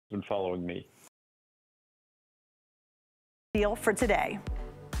been following me. Deal for today.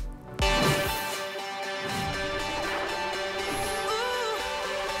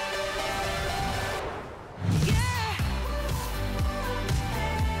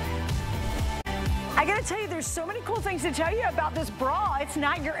 I gotta tell you, there's so many cool things to tell you about this bra. It's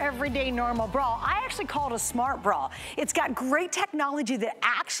not your everyday normal bra. I actually call it a smart bra. It's got great technology that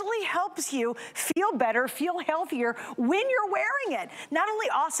actually helps you feel better, feel healthier when you're wearing it. Not only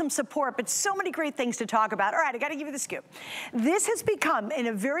awesome support, but so many great things to talk about. All right, I gotta give you the scoop. This has become, in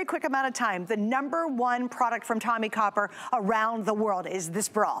a very quick amount of time, the #1 product from Tommy Copper around the world is this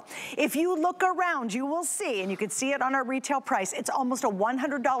bra. If you look around, you will see, and you can see it on our retail price, it's almost a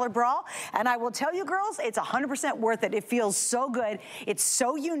 $100 bra, and I will tell you, girls, it's 100% worth it. It feels so good. It's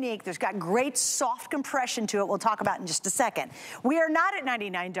so unique. There's got great soft compression to it. We'll talk about in just a second. We are not at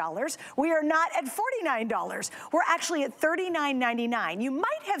 $99. We are not at $49. We're actually at $39.99. You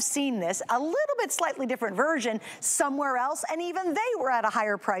might have seen this, a little bit slightly different version somewhere else, and even they were at a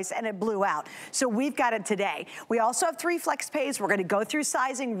higher price and it blew out. So we've got it today. We also have 3 flex pays. We're gonna go through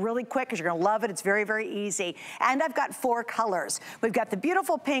sizing really quick because you're gonna love it. It's very, very easy. And I've got 4 colors. We've got the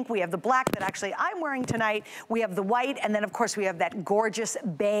beautiful pink. We have the black that actually I'm wearing tonight. We have the white, and then of course we have that gorgeous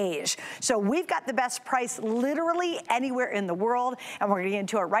beige. So we've got the best price literally anywhere in the world, and we're gonna get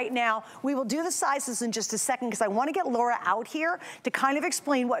into it right now. We will do the sizes in just a second because I wanna get Laura out here to kind of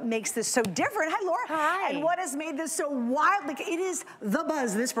explain what makes this so different. Hi, Laura. Hi. And what has made this so wild. Like, it is the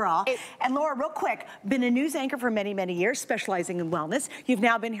buzz, this bra. And Laura, real quick, been a news anchor for many, many years, specializing in wellness. You've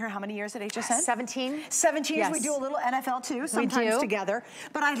now been here how many years at HSN? 17. 17 years. Yes. We do a little NFL too, sometimes together.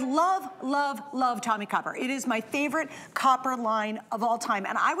 But I love, love, love Tommy Copper. It is my favorite copper line of all time.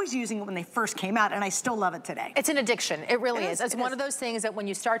 And I was using it when they first came out, and I still love it today. It's an addiction. It really is. It's one of those things that when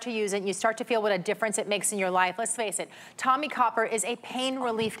you start to use it, you start to feel what a difference it makes in your life. Let's face it, Tommy Copper is a pain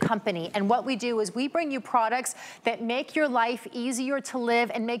relief company. And what we do is we bring you products that make your life easier to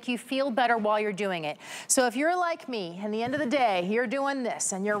live and make you feel better while you're doing it. So if you're like me, and the end of the day, you're doing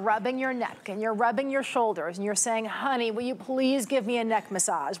this, and you're rubbing your neck, and you're rubbing your shoulders, and you're saying, honey, will you please give me a neck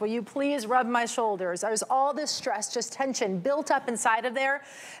massage? Will you please rub my shoulders? There's all this stress, just tension built up inside of there.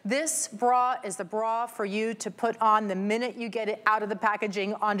 This bra is the bra for you to put on the minute you get it out of the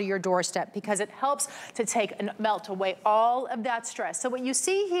packaging onto your doorstep, because it helps to take and melt away all of that stress. So what you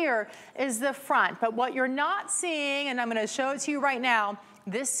see here is the front, but what you're not seeing, and I'm gonna show it to you right now,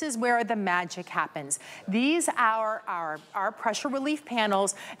 this is where the magic happens. These are our pressure relief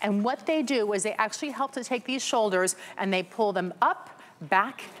panels, and what they do is they actually help to take these shoulders and they pull them up,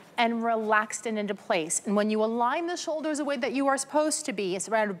 back, and relaxed and into place. And when you align the shoulders the way that you are supposed to be,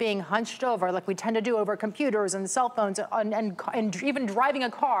 instead of being hunched over like we tend to do over computers and cell phones and even driving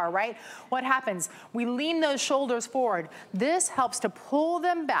a car, right? What happens? We lean those shoulders forward. This helps to pull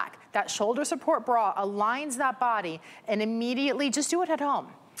them back. That shoulder support bra aligns that body, and immediately, just do it at home.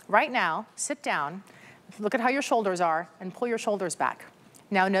 Right now, sit down, look at how your shoulders are, and pull your shoulders back.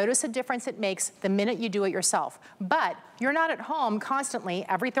 Now notice the difference it makes the minute you do it yourself. But you're not at home constantly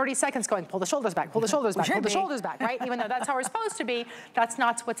every 30 seconds going, pull the shoulders back, pull the shoulders back, pull the shoulders back, right? Even though that's how we're supposed to be, that's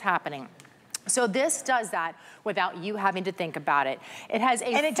not what's happening. So this does that without you having to think about it. It has a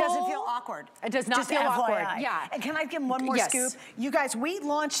And it doesn't feel awkward. It does not feel awkward. Yeah. And can I give one more scoop? You guys, we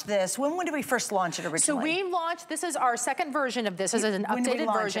launched this. When did we first launch it originally? So we launched, this is our second version of this. This is an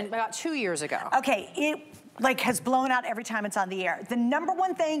updated version about 2 years ago. Okay, it has blown out every time it's on the air. The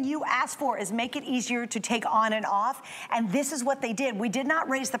 #1 thing you asked for is make it easier to take on and off, and this is what they did. We did not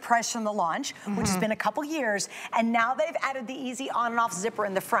raise the price from the launch, which has been a couple years, and now they've added the easy on and off zipper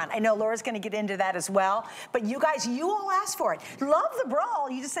in the front. I know Laura's gonna get into that as well, but you guys, you all asked for it. Love the bra.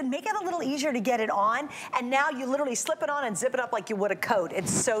 You just said make it a little easier to get it on, and now you literally slip it on and zip it up like you would a coat.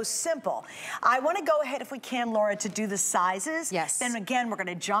 It's so simple. I wanna go ahead, if we can, Laura, to do the sizes. Yes. Then again, we're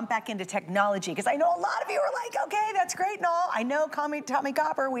gonna jump back into technology, because I know a lot of you are like, okay, that's great and all. I know Tommy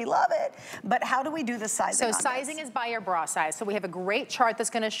Copper, we love it. But how do we do the sizing on So sizing this? is by your bra size. So we have a great chart that's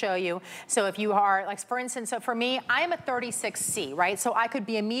gonna show you. So if you are, like for instance, so for me, I'm a 36C, right? So I could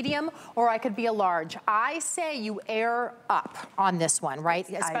be a medium or I could be a large. I say you air up on this one, right?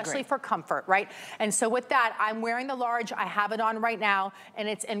 Especially for comfort, right? And so with that, I'm wearing the large. I have it on right now, and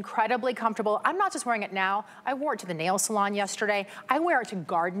it's incredibly comfortable. I'm not just wearing it now. I wore it to the nail salon yesterday. I wear it to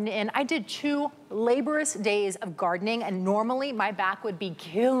garden in. I did 2 laborious days of gardening, and normally my back would be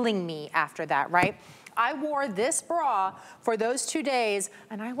killing me after that, right? I wore this bra for those 2 days,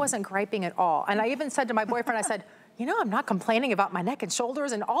 and I wasn't griping at all. And I even said to my boyfriend, I said, you know, I'm not complaining about my neck and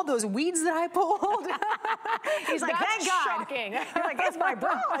shoulders and all those weeds that I pulled. He's like, thank God. Shocking. You're like, it's my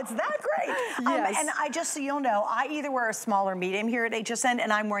bra, it's that great. Yes. And I just, so you'll know, I either wear a small or medium here at HSN,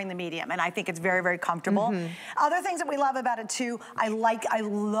 and I'm wearing the medium, and I think it's very, very comfortable. Other things that we love about it too, I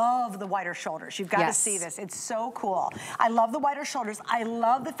love the wider shoulders. You've got to see this. It's so cool. I love the wider shoulders. I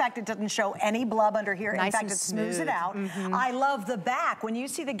love the fact it doesn't show any blub under here. Nice. In fact, it smooths it out. I love the back. When you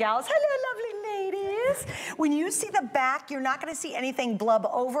see the gals, hello, lovely ladies. When you see the back, you're not going to see anything blub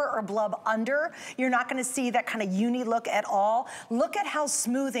over or blub under. You're not going to see that kind of uni look at all. Look at how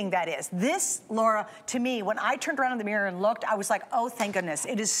smoothing that is. This, Laura, to me, when I turned around in the mirror and looked, I was like, oh, thank goodness.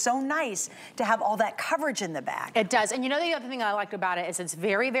 It is so nice to have all that coverage in the back. It does. And you know, the other thing I liked about it is it's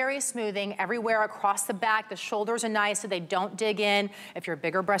very, very smoothing everywhere across the back. The shoulders are nice so they don't dig in. If you're a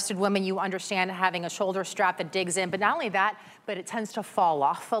bigger breasted woman, you understand having a shoulder strap that digs in. But not only that, but it tends to fall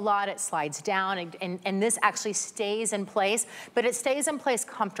off a lot. It slides down, and this actually stays in place, but it stays in place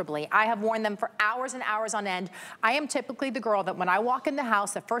comfortably. I have worn them for hours and hours on end. I am typically the girl that when I walk in the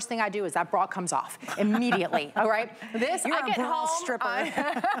house, the first thing I do is that bra comes off immediately, all right? This, You're I get a bra home. stripper.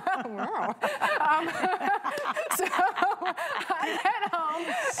 So I get home.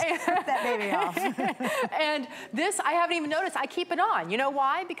 Strip that baby off. And this, I haven't even noticed. I keep it on. You know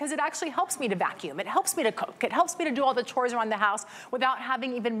why? Because it actually helps me to vacuum. It helps me to cook. It helps me to do all the chores around the house without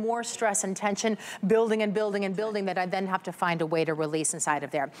having even more stress and tension building and building and building that I then have to find a way to release inside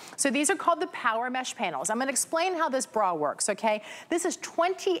of there. So these are called the power mesh panels. I'm going to explain how this bra works, okay? This is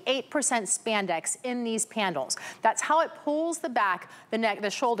 28% spandex in these panels. That's how it pulls the back, the neck, the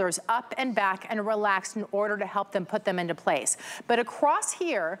shoulders up and back and relaxed in order to help them put them into place. But across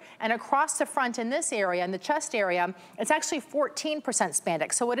here and across the front in this area, in the chest area, it's actually 14%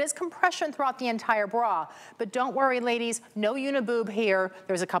 spandex. So it is compression throughout the entire bra. But don't worry, ladies, no uniboob here.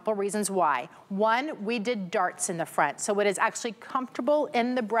 There's a couple reasons why. One, we did darts in the front. So it is actually comfortable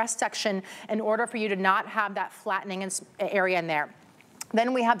in the breast section in order for you to not have that flattening area in there.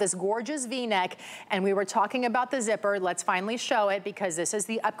 Then we have this gorgeous V-neck, and we were talking about the zipper. Let's finally show it because this is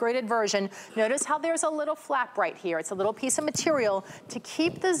the upgraded version. Notice how there's a little flap right here. It's a little piece of material to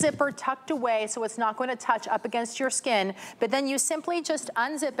keep the zipper tucked away so it's not going to touch up against your skin. But then you simply just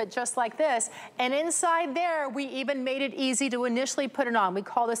unzip it just like this, and inside there, we even made it easy to initially put it on. We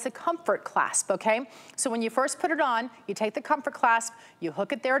call this a comfort clasp, okay? So when you first put it on, you take the comfort clasp, you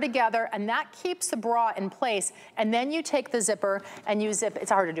hook it there together, and that keeps the bra in place, and then you take the zipper and you zip,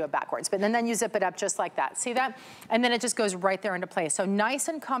 it's hard to do it backwards, but then you zip it up just like that. See that? And then it just goes right there into place. So nice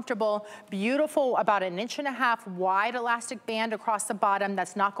and comfortable, beautiful, about 1.5 inches wide elastic band across the bottom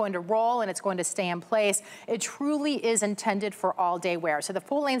that's not going to roll and it's going to stay in place. It truly is intended for all day wear. So the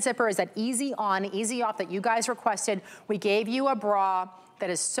full lane zipper is that easy on, easy off that you guys requested. We gave you a bra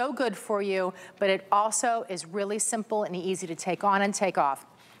that is so good for you, but it also is really simple and easy to take on and take off.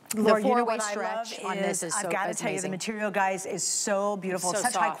 Laura, the you know four-way what I love stretch on this is so I've got to tell you, the material, guys, is so beautiful. So it's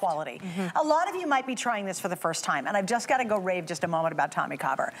such soft. high quality. A lot of you might be trying this for the first time, and I've just got to go rave just a moment about Tommy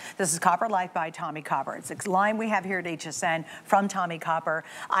Copper. This is Copper Life by Tommy Copper. It's a line we have here at HSN from Tommy Copper.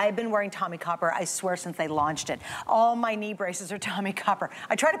 I've been wearing Tommy Copper, I swear, since they launched it. All my knee braces are Tommy Copper.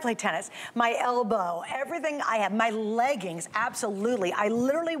 I try to play tennis. My elbow, everything I have, my leggings, absolutely. I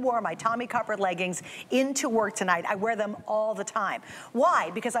literally wore my Tommy Copper leggings into work tonight. I wear them all the time.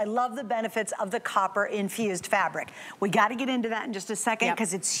 Why? Because I love the benefits of the copper-infused fabric. We got to get into that in just a second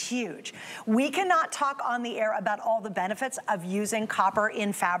because it's huge. We cannot talk on the air about all the benefits of using copper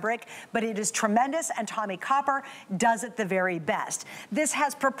in fabric, but it is tremendous, and Tommy Copper does it the very best. This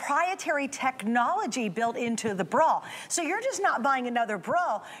has proprietary technology built into the bra. So you're just not buying another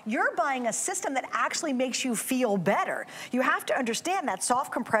bra, you're buying a system that actually makes you feel better. You have to understand that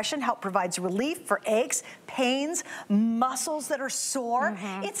soft compression provides relief for aches, pains, muscles that are sore.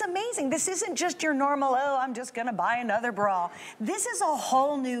 It's amazing. This isn't just your normal, oh, I'm just gonna buy another bra. This is a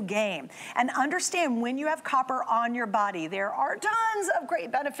whole new game. And understand, when you have copper on your body, there are tons of great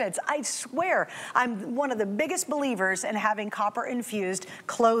benefits. I swear, I'm one of the biggest believers in having copper-infused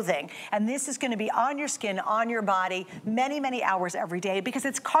clothing. And this is gonna be on your skin, on your body, many, many hours every day, because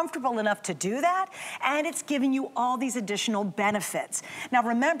it's comfortable enough to do that, and it's giving you all these additional benefits. Now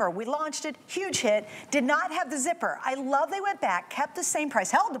remember, we launched it, huge hit, did not have the zipper. I love they went back, kept the same price.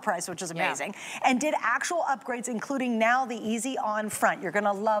 Help held the price, which is amazing, and did actual upgrades, including now the Easy On front. You're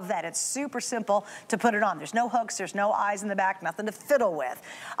gonna love that. It's super simple to put it on. There's no hooks, there's no eyes in the back, nothing to fiddle with.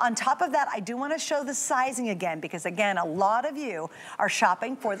 On top of that, I do wanna show the sizing again, because again, a lot of you are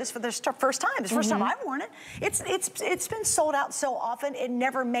shopping for this first time. This first time I've worn it. It's been sold out so often, it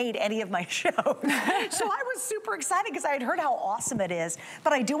never made any of my shows. So I was super excited because I had heard how awesome it is.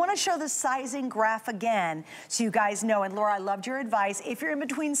 But I do want to show the sizing graph again so you guys know. And Laura, I loved your advice. If you're in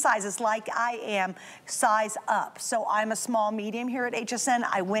between sizes like I am, size up. So I'm a small medium here at HSN.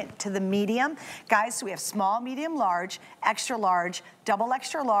 I went to the medium. Guys, so we have small, medium, large, extra large, double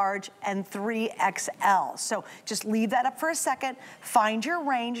extra large, and 3XL. So just leave that up for a second, find your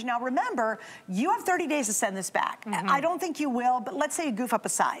range. Now remember, you have 30 days to send this back. I don't think you will, but let's say you goof up a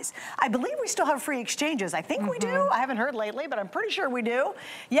size. I believe we still have free exchanges. I think we do. I haven't heard lately, but I'm pretty sure we do.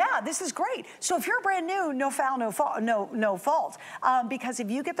 Yeah, this is great. So if you're brand new, no foul, no fault. Because if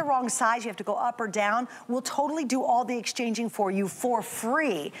you get the wrong size, you have to go up or down. We'll totally do all the exchanging for you for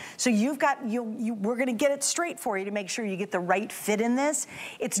free. So you've got, we're gonna get it straight for you to make sure you get the right fit in this.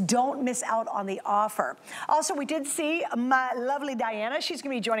 It's don't miss out on the offer. Also, we did see my lovely Diana. She's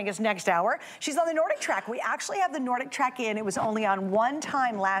gonna be joining us next hour. She's on the Nordic track. We actually have the Nordic track in. It was only on one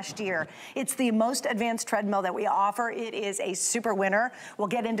time last year. It's the most advanced treadmill that we offer. It is a super winner. We'll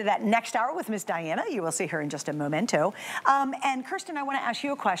get into that next hour with Miss Diana. You will see her in just a momento. And Kirsten, I wanna ask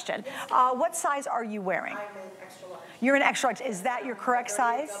you a question. What size are you wearing? I'm in extra large. You're an extra large. Is that your correct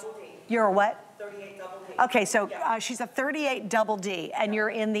size? You're a what? 38 double D. Okay, so she's a 38 double D, and you're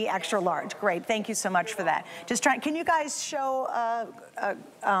in the extra large. Great, thank you so much for that. Just trying, can you guys show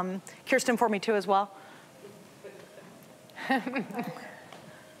Kirsten for me too as well?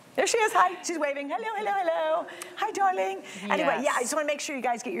 There she is, hi, she's waving. Hello, hello, hello. Hi, darling. Anyway, yeah, I just wanna make sure you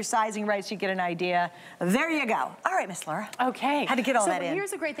guys get your sizing right so you get an idea. There you go. All right, Miss Laura. Okay. Had to get all that in. So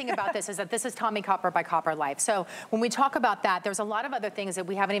here's the great thing about this is that this is Tommy Copper by Copper Life. So when we talk about that, there's a lot of other things that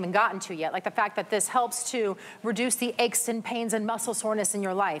we haven't even gotten to yet, like the fact that this helps to reduce the aches and pains and muscle soreness in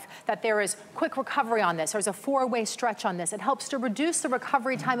your life, that there is quick recovery on this. There's a 4-way stretch on this. It helps to reduce the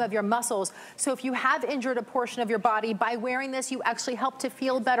recovery time of your muscles. So if you have injured a portion of your body, by wearing this, you actually help to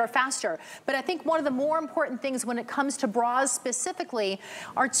feel better faster. But I think one of the more important things when it comes to bras specifically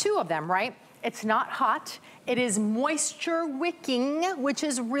are two of them, right? It's not hot. It is moisture wicking, which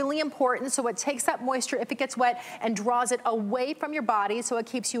is really important. So it takes that moisture, if it gets wet, and draws it away from your body. So it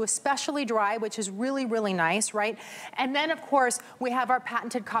keeps you especially dry, which is really, really nice, right? And then, of course, we have our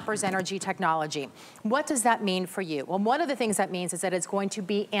patented Copper's Energy technology. What does that mean for you? Well, one of the things that means is that it's going to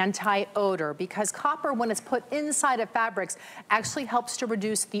be anti-odor, because copper, when it's put inside of fabrics, actually helps to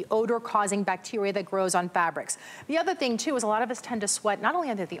reduce the odor-causing bacteria that grows on fabrics. The other thing, too, is a lot of us tend to sweat not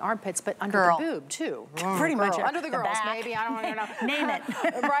only under the armpits, but under the boob, too. Pretty much under the girls, maybe, I don't know. Name it.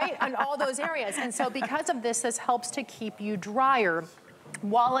 Right, and all those areas. And so because of this, this helps to keep you drier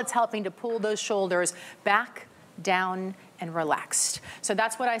while it's helping to pull those shoulders back, down, and relaxed. So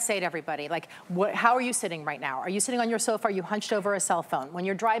that's what I say to everybody. Like, how are you sitting right now? Are you sitting on your sofa? Are you hunched over a cell phone? When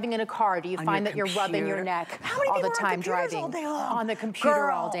you're driving in a car, do you find that you're rubbing your neck all the time driving? On the computer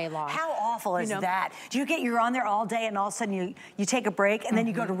all day long. How awful is that? Do you you're on there all day and all of a sudden you take a break and then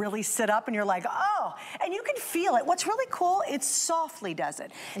you go to really sit up and you're like, oh, and you can feel it. What's really cool, it softly does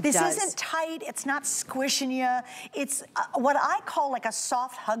it. This isn't tight, it's not squishing you. It's what I call like a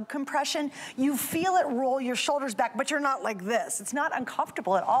soft hug compression. You feel it roll your shoulders back, but you're not like this. It's not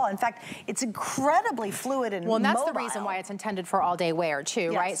uncomfortable at all. In fact, it's incredibly fluid and mobile. Well, and that's the reason why it's intended for all day wear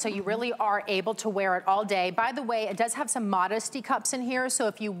too, right? So you really are able to wear it all day. By the way, it does have some modesty cups in here. So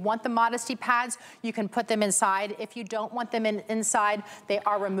if you want the modesty pads, you can put them inside. If you don't want them inside, they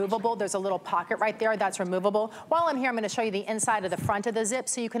are removable. There's a little pocket right there that's removable. While I'm here, I'm gonna show you the inside of the front of the zip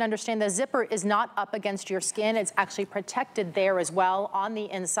so you can understand the zipper is not up against your skin. It's actually protected there as well on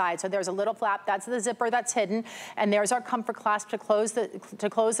the inside. So there's a little flap, that's the zipper that's hidden. And there's our comfort clasp to close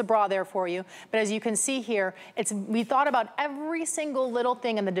the bra there for you. But as you can see here, we thought about every single little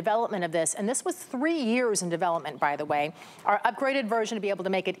thing in the development of this, and this was 3 years in development, by the way. Our upgraded version to be able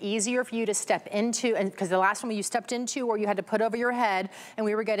to make it easier for you to step into, and because the last one you stepped into or you had to put over your head, and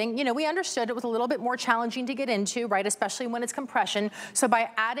we were getting, you know, we understood it was a little bit more challenging to get into, right, especially when it's compression. So by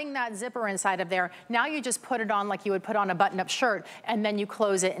adding that zipper inside of there, now you just put it on like you would put on a button-up shirt, and then you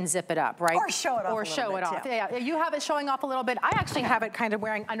close it and zip it up, right? Or show it off. Or show it off. Yeah, you have it showing off a little bit. I actually have it kind of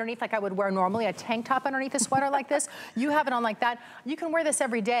wearing underneath like I would wear normally, a tank top underneath a sweater like this. You have it on like that. You can wear this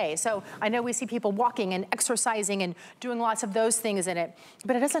every day. So I know we see people walking and exercising and doing lots of those things in it,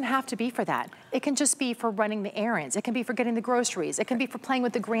 but it doesn't have to be for that. It can just be for running the errands. It can be for getting the groceries. It can be for playing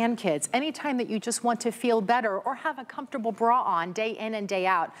with the grandkids. Anytime that you just want to feel better or have a comfortable bra on day in and day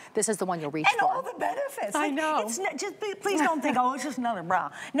out, this is the one you'll reach for. And all the benefits. I know. It's not, just please don't think, oh, it's just another bra.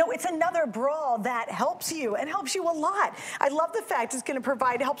 No, it's another bra that helps you and helps you a lot. I love the fact it's going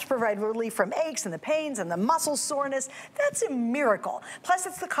to helps provide relief from aches and the pains and the muscle soreness. That's a miracle. Plus,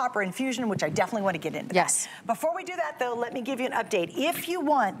 it's the copper infusion, which I definitely want to get into. Yes. Before we do that, though, let me give you an update. If you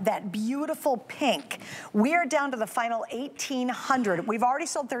want that beautiful pink, we are down to the final 1,800. We've already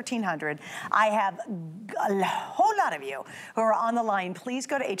sold 1,300. I have a whole lot of you who are on the line. Please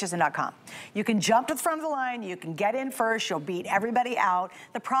go to hsn.com. You can jump to the front of the line. You can get in first. You'll beat everybody out.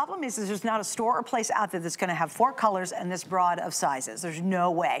 The problem is there's not a store or place out there that's going to have 4 colors and this broad of sizes. There's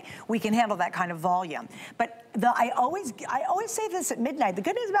no way we can handle that kind of volume. But I always say this at midnight. The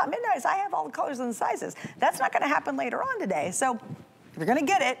good news about midnight is I have all the colors and the sizes. That's not going to happen later on today. So if you're gonna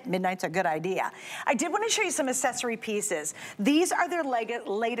get it, midnight's a good idea. I did want to show you some accessory pieces. These are their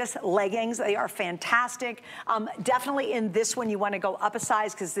latest leggings. They are fantastic. Definitely in this one, you want to go up a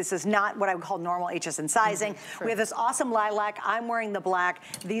size because this is not what I would call normal HSN sizing. We have this awesome lilac. I'm wearing the black.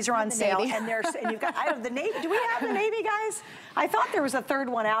 These are on sale, and you've got. I have the navy. Do we have the navy, guys? I thought there was a third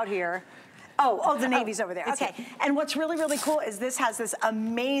one out here. Oh, the navy's over there. Okay. And what's really, really cool is this has this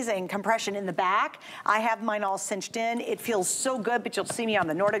amazing compression in the back. I have mine all cinched in. It feels so good, but you'll see me on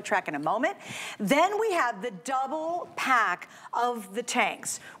the Nordic track in a moment. Then we have the double pack of the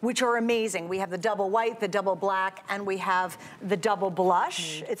tanks, which are amazing. We have the double white, the double black, and we have the double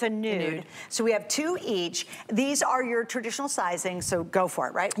blush. It's a nude. So we have 2 each. These are your traditional sizing, so go for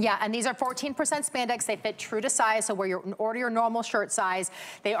it, right? Yeah, and these are 14% spandex. They fit true to size, so where you order your normal shirt size,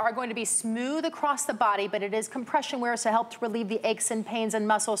 they are going to be smooth across the body, but it is compression wear to help to relieve the aches and pains and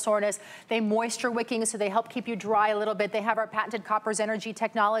muscle soreness. They moisture wicking, so they help keep you dry a little bit. They have our patented Copper's Energy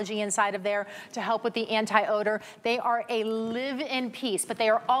technology inside of there to help with the anti-odor. They are a live-in piece, but they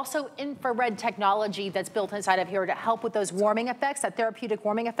are also infrared technology that's built inside of here to help with those warming effects, that therapeutic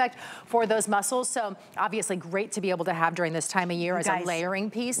warming effect for those muscles. So obviously great to be able to have during this time of year as a layering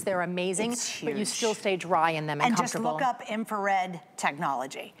piece. They're amazing, but you still stay dry in them and comfortable. And just look up infrared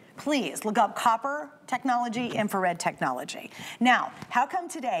technology. Please look up copper technology, infrared technology. Now, how come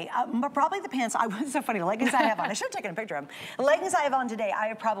today, probably the pants, it's so funny, the leggings I have on, I should have taken a picture of them. The leggings I have on today, I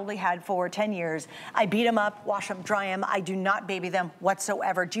have probably had for 10 years. I beat them up, wash them, dry them. I do not baby them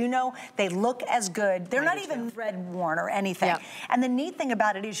whatsoever. Do you know, they look as good. They're not even thread worn or anything. Yep. And the neat thing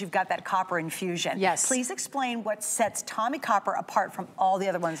about it is you've got that copper infusion. Yes. Please explain what sets Tommy Copper apart from all the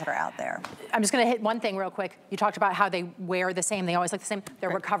other ones that are out there. I'm just gonna hit one thing real quick. You talked about how they wear the same, they always look the same. Their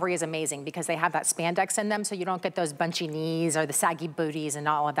recovery is amazing because they have that spandex in them, so you don't get those bunchy knees or the saggy booties and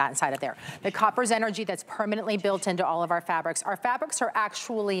all of that inside of there. The Copper's Energy that's permanently built into all of our fabrics. Our fabrics are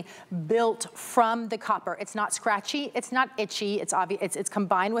actually built from the copper. It's not scratchy, it's not itchy, it's obvious, it's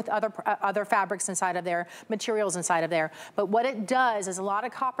combined with other fabrics inside of there, materials inside of there. But what it does is a lot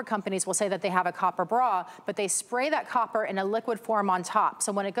of copper companies will say that they have a copper bra, but they spray that copper in a liquid form on top.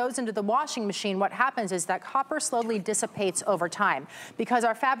 So when it goes into the washing machine, what happens is that copper slowly dissipates over time. Because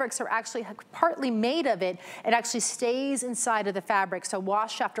our fabrics are actually partly made of it, it actually stays inside of the fabric. So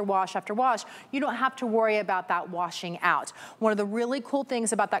wash after wash after wash, you don't have to worry about that washing out. One of the really cool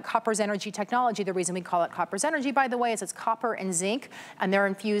things about that Copper's Energy technology, the reason we call it Copper's Energy, by the way, is it's copper and zinc, and they're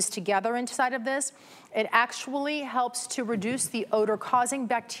infused together inside of this. It actually helps to reduce the odor-causing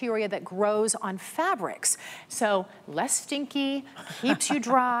bacteria that grows on fabrics. So less stinky, keeps you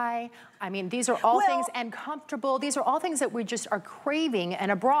dry. I mean, these are all things, and comfortable. These are all things that we just are craving in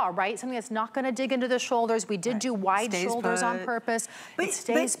a bra, right? Something that's not gonna dig into the shoulders. We did do wide shoulders on purpose. It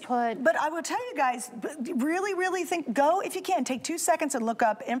stays put. But I will tell you guys, really, really think, go if you can, take 2 seconds and look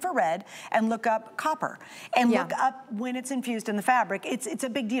up infrared and look up copper and look up when it's infused in the fabric. It's a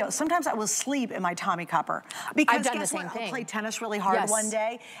big deal. Sometimes I will sleep in my Tommy Copper because I've done the same thing. I'll play tennis really hard one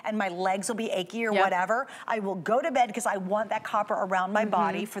day and my legs will be achy or whatever. I will go to bed because I want that copper around my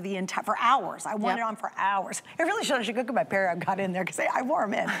body for the entire, for hours. I want it on for hours. I really should go get my pair I got in there because I wore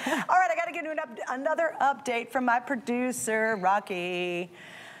them in. All right, I got to get you another update from my producer, Rocky.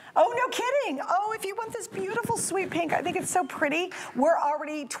 Oh, no kidding. Oh, if you want this beautiful sweet pink, I think it's so pretty. We're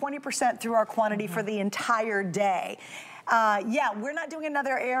already 20% through our quantity for the entire day. Yeah, we're not doing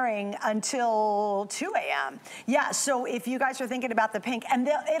another airing until 2 a.m. Yeah, so if you guys are thinking about the pink, and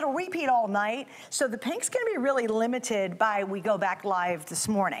it'll repeat all night, so the pink's gonna be really limited by we go back live this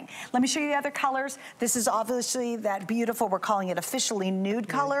morning. Let me show you the other colors. This is obviously that beautiful, we're calling it officially nude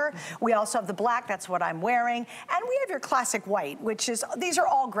color. We also have the black, that's what I'm wearing. And we have your classic white, which is, these are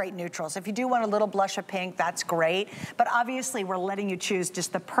all great neutrals. If you do want a little blush of pink, that's great. But obviously we're letting you choose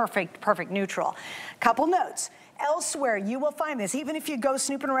just the perfect neutral. Couple notes. Elsewhere, you will find this, even if you go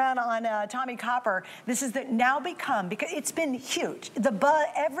snooping around on Tommy Copper, this is now become, because it's been huge.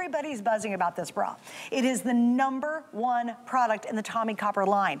 Everybody's buzzing about this bra. It is the #1 product in the Tommy Copper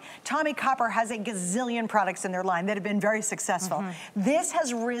line. Tommy Copper has a gazillion products in their line that have been very successful. This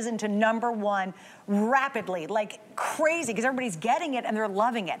has risen to #1 rapidly, like crazy, because everybody's getting it and they're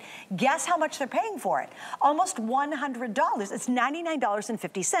loving it. Guess how much they're paying for it? Almost $100. It's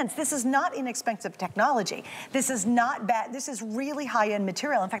 $99.50. This is not inexpensive technology. This is not bad. This is really high-end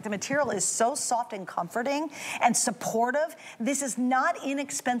material. In fact, the material is so soft and comforting and supportive. This is not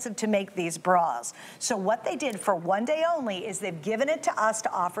inexpensive to make these bras. So what they did for one day only is they've given it to us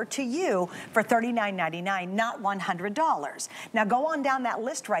to offer to you for $39.99, not $100. Now go on down that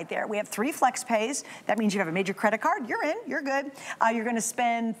list right there. We have 3 flex pays. That means you have a major credit card, you're in, you're good. You're gonna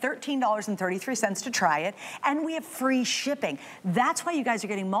spend $13.33 to try it, and we have free shipping. That's why you guys are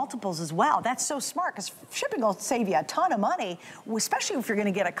getting multiples as well. That's so smart, because shipping will save you a ton of money, especially if you're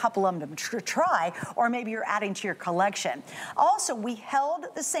gonna get a couple of them to try, or maybe you're adding to your collection. Also, we held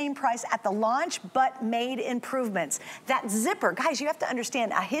the same price at the launch, but made improvements. That zipper, guys, you have to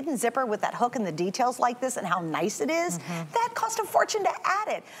understand, a hidden zipper with that hook and the details like this and how nice it is, that cost a fortune to add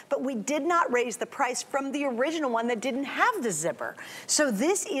it. But we did not raise the price from the original one that didn't have the zipper. So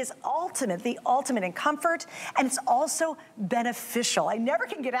this is ultimate, the ultimate in comfort, and it's also beneficial. I never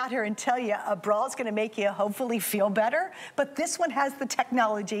can get out here and tell you a bra is gonna make you hopefully feel better, but this one has the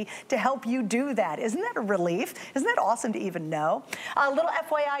technology to help you do that. Isn't that a relief? Isn't that awesome to even know? A little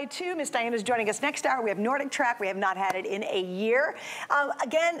FYI too, Miss Diana's joining us next hour. We have Nordic Track. We have not had it in a year.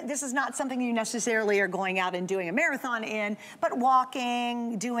 Again, this is not something you necessarily are going out and doing a marathon in, but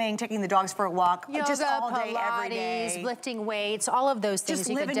walking, taking the dogs for a walk, yoga, just all day, Pilates, every day. lifting weights, all of those things. Just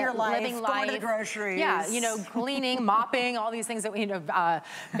living your life, going to the groceries. Yeah, you know, cleaning, mopping, all these things that we,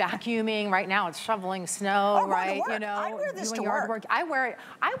 vacuuming. Right now it's shoveling snow, right? You know, I wear this to yard work.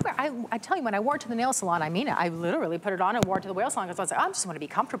 I tell you, when I wore it to the nail salon, I mean it. I literally put it on and wore it to the nail salon because I was like, I just want to be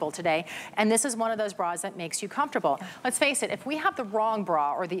comfortable today. And this is one of those bras that makes you comfortable. Let's face it, if we have the wrong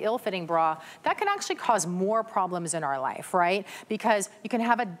bra or the ill-fitting bra, that can actually cause more problems in our life, right? Because you can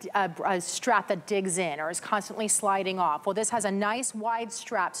have a strap that digs in or is constantly sliding off. Well, this has a nice wide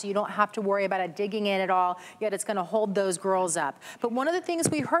strap, so you don't have to worry about it digging in at all, yet it's gonna hold those girls up. But one of the things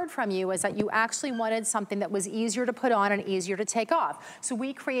we heard from you is that you actually wanted something that was easier to put on and easier to take off. So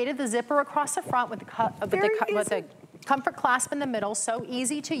we created the zipper across the front with the comfort clasp in the middle, so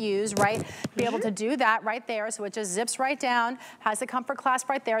easy to use, right? Be able to do that right there, so it just zips right down, has the comfort clasp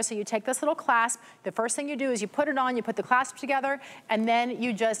right there, so you take this little clasp, the first thing you do is you put it on, you put the clasp together, and then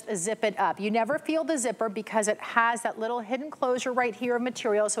you just zip it up. You never feel the zipper because it has that little hidden closure right here of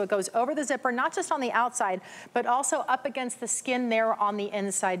material, so it goes over the zipper, not just on the outside, but also up against the skin there on the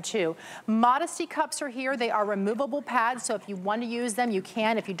inside too. Modesty cups are here, they are removable pads, so if you want to use them, you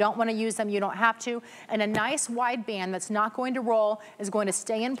can. If you don't want to use them, you don't have to. And a nice wide band that's not going to roll, is going to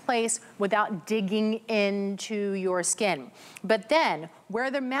stay in place without digging into your skin. But then,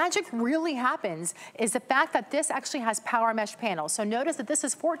 where the magic really happens is the fact that this actually has power mesh panels. So notice that this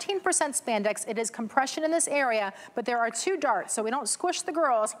is 14% spandex. It is compression in this area, but there are 2 darts, so we don't squish the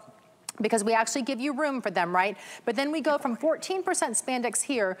girls, because we actually give you room for them, right? But then we go from 14% spandex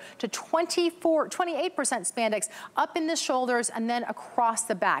here to 28% spandex up in the shoulders and then across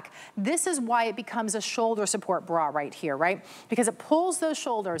the back. This is why it becomes a shoulder support bra right here, right? Because it pulls those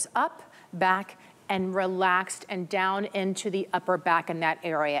shoulders up, back, and relaxed and down into the upper back in that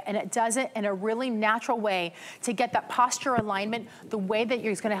area. And it does it in a really natural way to get that posture alignment, the way that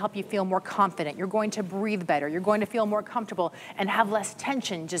it's gonna help you feel more confident. You're going to breathe better. You're going to feel more comfortable and have less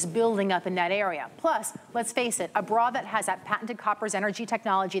tension just building up in that area. Plus, let's face it, a bra that has that patented Copper's energy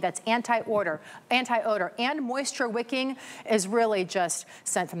technology that's anti-odor, and moisture wicking is really just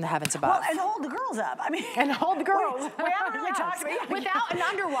sent from the heavens above. Well, and hold the girls up. I mean, and hold the girls. We haven't really talked about without an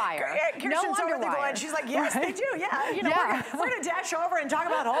underwire. No underwire. and she's like, yes, they do. Yeah, you know, we're gonna dash over and talk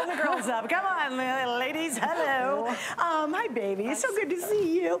about holding the girls up. Come on, ladies. Hello. Hi, baby. It's so good to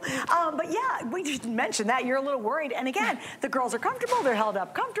see you. But yeah, we just mentioned that you're a little worried. And again, the girls are comfortable. They're held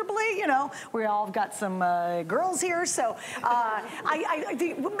up comfortably. You know, we all got some girls here. So I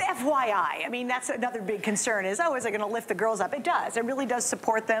think, FYI, I mean, that's another big concern is, oh, is it going to lift the girls up? It does. It really does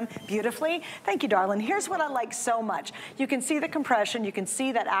support them beautifully. Thank you, darling. Here's what I like so much. You can see the compression. You can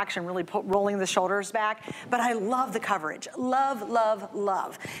see that action really rolling the shoulders back. But I love the coverage. Love, love,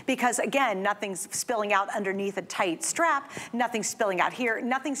 love. Because, again, nothing's spilling out underneath a tight strap. Nothing's spilling out here.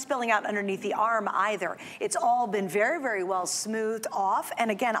 Nothing's spilling out underneath the arm either. It's all been very, very well smoothed off.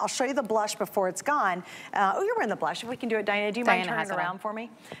 And, again, I'll show you the blush before it's gone. Oh, you're wearing the blush. If we can do it, Diana, do you mind turning it around for me?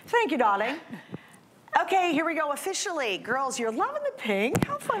 Thank you, darling. Okay, here we go officially. Girls, you're loving the pink.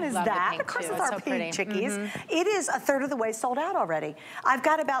 How fun is that? Of course, it's our pink chickies. It is a third of the way sold out already. I've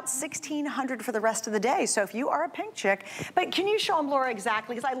got about 1,600 for the rest of the day. So if you are a pink chick, but can you show them, Laura,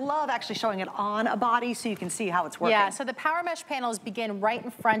 exactly? Because I love actually showing it on a body so you can see how it's working. Yeah, so the power mesh panels begin right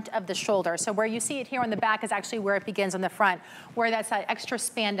in front of the shoulder. So where you see it here on the back is actually where it begins on the front, where that's that extra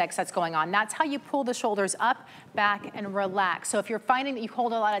spandex that's going on. That's how you pull the shoulders up, back, and relax. So if you're finding that you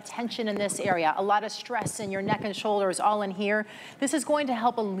hold a lot of tension in this area, a lot of stress in your neck and shoulders all in here, this is going to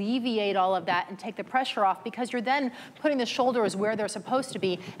help alleviate all of that and take the pressure off, because you're then putting the shoulders where they're supposed to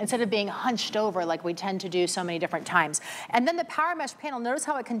be instead of being hunched over like we tend to do so many different times. And then the power mesh panel, notice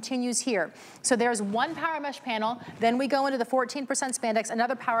how it continues here. So there's one power mesh panel, then we go into the 14% spandex,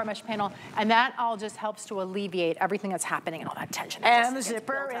 another power mesh panel, and that all just helps to alleviate everything that's happening and all that tension. And the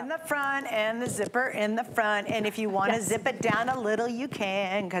zipper in the front, and the zipper in the front. And if you want to zip it down a little, you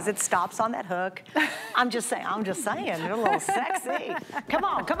can, because it stops on that hook. I'm just saying, you're a little sexy. Come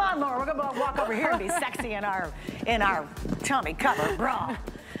on, Laura, we're gonna walk over here and be sexy in our tummy cover bra.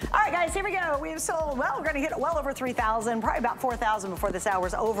 All right, guys, here we go. We have sold, well, we're gonna hit well over 3,000, probably about 4,000 before this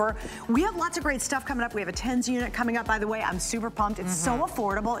hour's over. We have lots of great stuff coming up. We have a tens unit coming up, by the way. I'm super pumped. It's so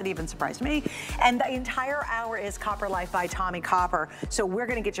affordable. It even surprised me. And the entire hour is Copper Life by Tommy Copper. So we're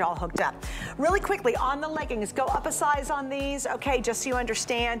gonna get you all hooked up. Really quickly, on the leggings, go up a size on these. Okay, just so you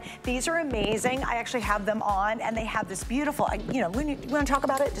understand, these are amazing. I actually have them on, and they have this beautiful, you know, you wanna talk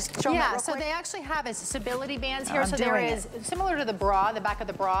about it? Just show them that real quick. They actually have a stability bands here. So there is, similar to the bra, the back of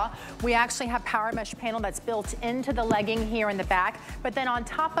the bra, we actually have power mesh panel that's built into the legging here in the back. But then on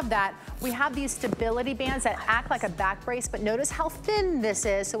top of that, we have these stability bands that act like a back brace, but notice how thin this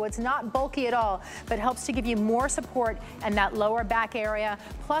is, so it's not bulky at all, but helps to give you more support in that lower back area.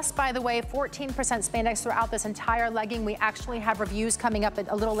 Plus, by the way, 14% spandex throughout this entire legging. We actually have reviews coming up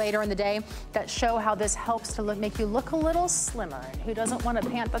a little later in the day that show how this helps to make you look a little slimmer. And who doesn't want a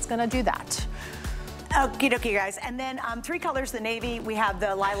pant that's gonna do that? Okie dokie, guys. And then 3 colors, the navy, we have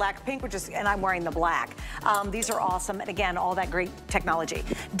the lilac pink, which is, and I'm wearing the black. These are awesome. And again, all that great technology.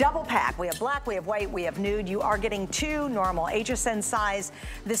 Double pack. We have black, we have white, we have nude. You are getting 2 normal HSN size.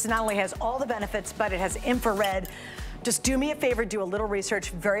 This not only has all the benefits, but it has infrared. Just do me a favor, do a little research.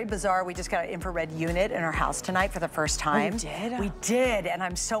 Very bizarre. We just got an infrared unit in our house tonight for the first time. We did? We did, and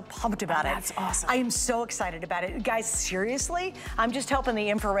I'm so pumped about it. That's awesome. I am so excited about it. Guys, seriously, I'm just helping the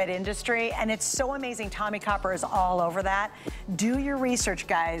infrared industry, and it's so amazing. Tommy Copper is all over that. Do your research,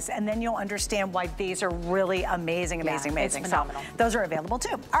 guys, and then you'll understand why these are really amazing, amazing, amazing. It's phenomenal. So those are available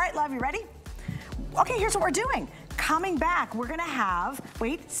too. All right, love, you ready? Okay, here's what we're doing. Coming back, we're gonna have,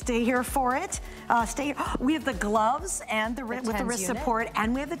 wait, stay here for it. Stay here. We have the gloves and the with the wrist support,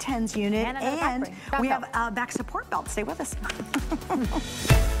 and we have the tens unit, and we have a back support belt. Stay with us.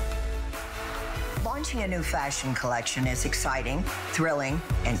 Launching a new fashion collection is exciting, thrilling,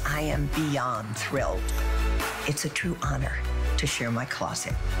 and I am beyond thrilled. It's a true honor to share my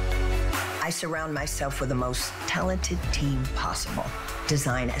closet. I surround myself with the most talented team possible.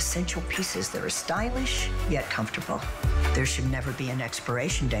 Design essential pieces that are stylish, yet comfortable. There should never be an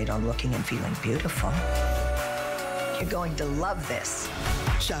expiration date on looking and feeling beautiful. You're going to love this.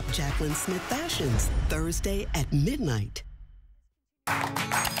 Shop Jacqueline Smith Fashions, Thursday at midnight.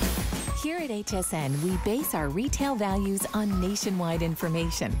 Here at HSN, we base our retail values on nationwide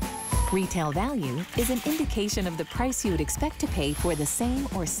information. Retail value is an indication of the price you would expect to pay for the same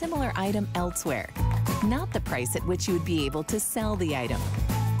or similar item elsewhere, not the price at which you would be able to sell the item.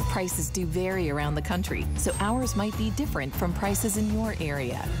 Prices do vary around the country, so ours might be different from prices in your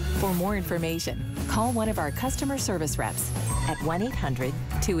area. For more information, call one of our customer service reps at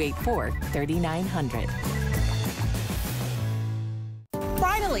 1-800-284-3900.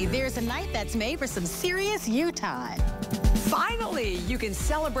 Finally, there's a night that's made for some serious you time. Finally, you can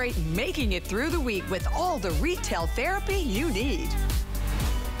celebrate making it through the week with all the retail therapy you need.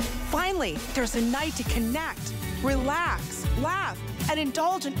 Finally, there's a night to connect, relax, laugh, and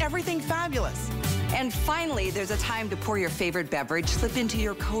indulge in everything fabulous. And finally, there's a time to pour your favorite beverage, slip into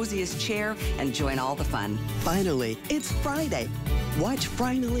your coziest chair, and join all the fun. Finally, it's Friday. Watch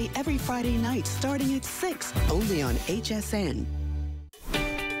Finally every Friday night starting at 6, only on HSN.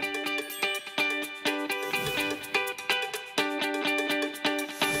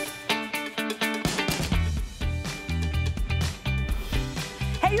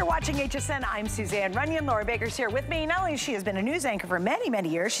 You're watching HSN. I'm Suzanne Runyon. Laura Baker's here with me. Not only she has been a news anchor for many, many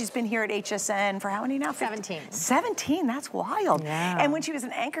years, she's been here at HSN for how many now? 17. 17, that's wild. Yeah. And when she was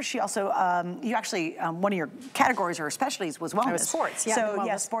an anchor, she also, you actually, one of your categories or specialties was wellness. It was sports, yeah. So,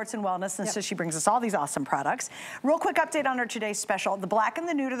 yeah, sports and wellness. And so she brings us all these awesome products. Real quick update on her today's special. The black and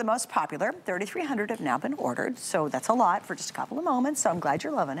the nude are the most popular. 3,300 have now been ordered. So that's a lot for just a couple of moments. So I'm glad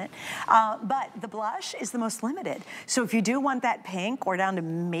you're loving it. But the blush is the most limited. So if you do want that pink, we're down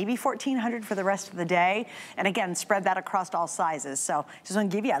to maybe 1,400 for the rest of the day. And again, spread that across all sizes. So just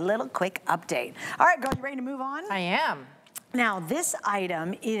want to give you a little quick update. All right, girl, you ready to move on? I am. Now, this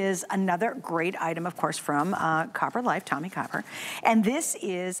item is another great item, of course, from Copper Life, Tommy Copper. And this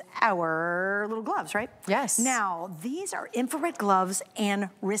is our little gloves, right? Yes. Now, these are infrared gloves and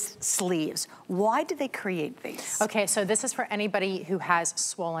wrist sleeves. Why did they create these? Okay, so this is for anybody who has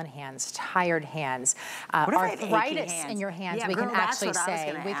swollen hands, tired hands, arthritis in your hands. Yeah, we girl, can actually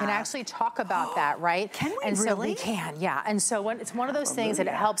say, we can actually talk about that, right? Can we and really? So we can, yeah. And so it's one of those things that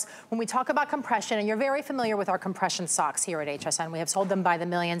it helps when we talk about compression, and you're very familiar with our compression socks here at HSN. We have sold them by the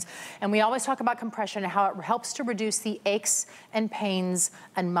millions. And we always talk about compression and how it helps to reduce the aches and pains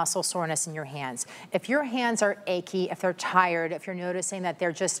and muscle soreness in your hands. If your hands are achy, if they're tired, if you're noticing that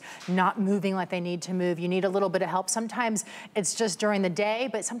they're just not moving like they need to move, you need a little bit of help. Sometimes it's just during the day,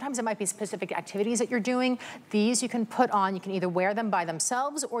 but sometimes it might be specific activities that you're doing. These you can put on, you can either wear them by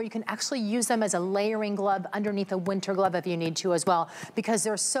themselves or you can actually use them as a layering glove underneath a winter glove if you need to as well, because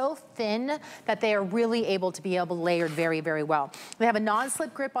they're so thin that they are really able to be layered very, very well. They have a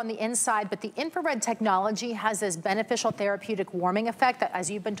non-slip grip on the inside, but the infrared technology has this beneficial therapeutic warming effect that,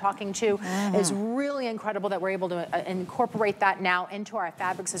 as you've been talking to, is really incredible that we're able to incorporate that now into our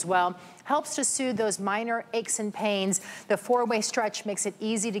fabrics as well. Helps to soothe those minor aches and pains. The four-way stretch makes it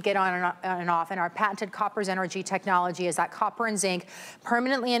easy to get on and off, and our patented Copper's Energy technology is that copper and zinc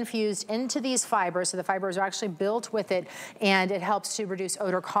permanently infused into these fibers, so the fibers are actually built with it, and it helps to reduce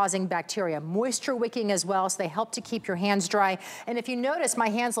odor-causing bacteria. Moisture wicking as well, so they help to keep your hands dry. And if you notice, my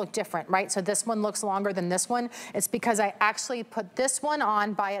hands look different, right? So this one looks longer than this one. It's because I actually put this one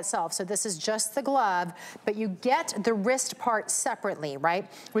on by itself. So this is just the glove, but you get the wrist part separately, right?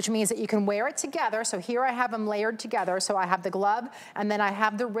 Which means that you can wear it together. So here I have them layered together. So I have the glove, and then I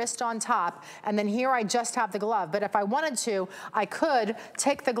have the wrist on top, and then here I just have the glove. But if I wanted to, I could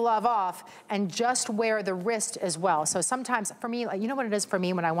take the glove off and just wear the wrist as well. So sometimes for me, you know what it is for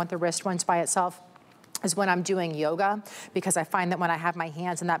me when I want the wrist ones by itself? Is when I'm doing yoga, because I find that when I have my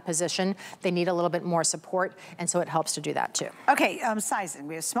hands in that position, they need a little bit more support, and so it helps to do that too. Okay, sizing.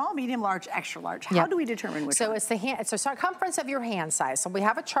 We have small, medium, large, extra large. How do we determine which one? So it's the circumference of your hand size. So we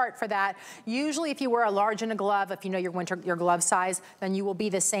have a chart for that. Usually if you wear a large in a glove, if you know your glove size, then you will be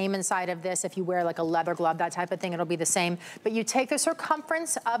the same inside of this. If you wear like a leather glove, that type of thing, it'll be the same. But you take the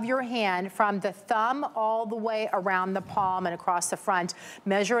circumference of your hand from the thumb all the way around the palm and across the front,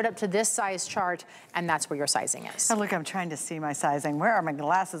 measure it up to this size chart, and that's where your sizing is. Oh, look, I'm trying to see my sizing. Where are my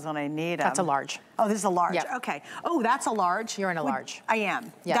glasses when I need them? That's a large. Oh, this is a large. Yep. Okay. Oh, that's a large. You're in a large. I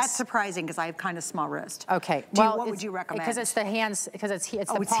am. Yes. That's surprising because I have kind of small wrist. Okay. What would you recommend? Because it's the hands, because it's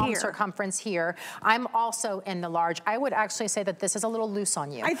the palm circumference here. I'm also in the large. I would actually say that this is a little loose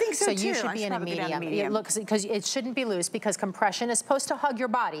on you. I think so too. So you should be in a medium. Because it shouldn't be loose, because compression is supposed to hug your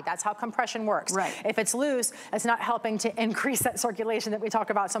body. That's how compression works. Right. If it's loose, it's not helping to increase that circulation that we talk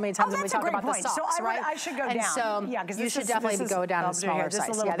about so many times when we talk about the socks, right? I should go down. So yeah, because you should definitely go down a smaller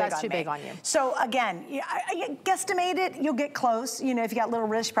size. Yeah, that's too big on you. So again, I guesstimate it. You'll get close. You know, if you got little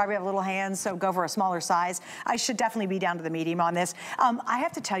wrists, you probably have little hands, so go for a smaller size. I should definitely be down to the medium on this. I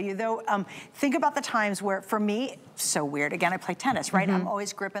have to tell you though, think about the times where, for me, so weird. Again, I play tennis, right? I'm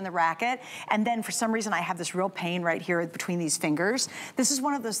always gripping the racket, and then for some reason I have this real pain right here between these fingers. This is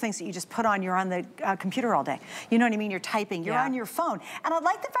one of those things that you just put on. You're on the computer all day. You know what I mean? You're typing. You're on your phone, and I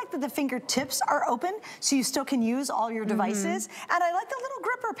like the fact that the fingertips are open open, so you still can use all your devices. And I like the little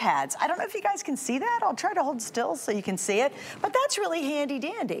gripper pads. I don't know if you guys can see that. I'll try to hold still so you can see it, but that's really handy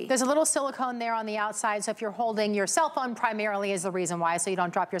dandy. There's a little silicone there on the outside, so if you're holding your cell phone primarily is the reason why, so you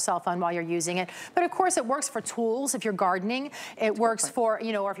don't drop your cell phone while you're using it. But of course it works for tools if you're gardening. It works for,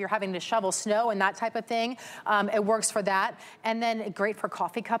 you know, or if you're having to shovel snow and that type of thing. It works for that. And then great for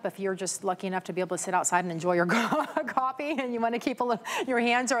coffee cup if you're just lucky enough to be able to sit outside and enjoy your coffee and you want to keep your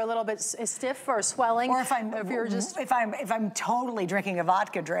hands are a little bit stiff or swelling. Or if I'm totally drinking a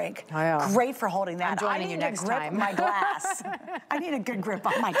vodka drink, great for holding that. I'm joining you next time. My glass. I need a good grip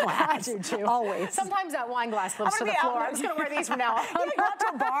on my glass. I do too. Always. Sometimes that wine glass slips to the floor. I'm just gonna wear these from now on. You go out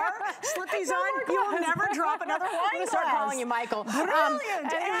to a bar, slip these on, you will never drop another wine glass. I'm gonna start calling you Michael.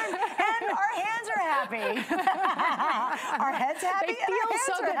 Brilliant. And our hands are happy. Our heads happy. They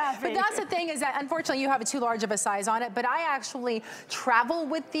feel so good. But that's the thing is that unfortunately you have too large of a size on it, but I actually travel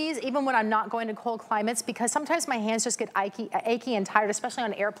with these even when I'm not going to cold climates because sometimes my hands just get achy and tired, especially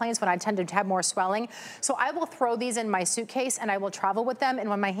on airplanes when I tend to have more swelling. So I will throw these in my suitcase and I will travel with them, and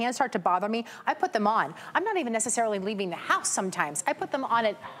when my hands start to bother me, I put them on. I'm not even necessarily leaving the house sometimes. I put them on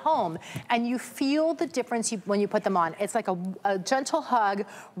at home, and you feel the difference when you put them on. It's like a gentle hug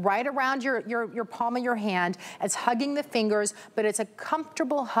right around your palm of your hand. It's hugging the fingers, but it's a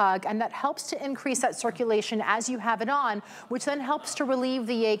comfortable hug, and that helps to increase that circulation as you have it on, which then helps to relieve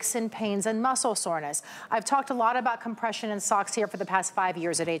the aches and pains and muscle soreness. I've talked a lot about compression and socks here for the past 5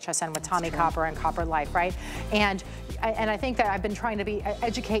 years at HSN with Tommy Copper and Copper Life, right? And I think that I've been trying to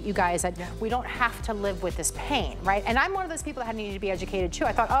educate you guys that we don't have to live with this pain, right? And I'm one of those people that had needed to be educated too.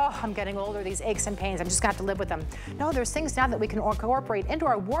 I thought, oh, I'm getting older, these aches and pains, I'm just gonna have to live with them. No, there's things now that we can incorporate into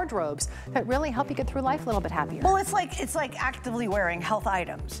our wardrobes that really help you get through life a little bit happier. Well, it's like actively wearing health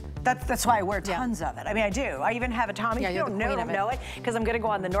items. That's why I wear tons of it. I mean, I do. I even have a Tommy. You don't know it because I'm going to go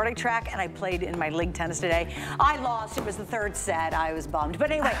on the Nordic track, and I played in my league tennis today. I lost. It was the third set. I was bummed.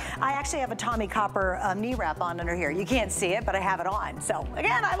 But anyway, I actually have a Tommy Copper knee wrap on under here. You can't see it, but I have it on. So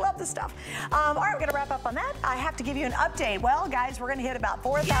again, I love this stuff. All right, we're going to wrap up on that. I have to give you an update. Well, guys, we're going to hit about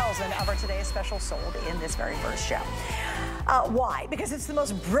 4,000 of our today's special sold in this very first show. Why? Because it's the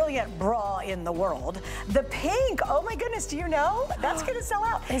most brilliant bra in the world. The pink, oh my goodness, do you know? That's going to sell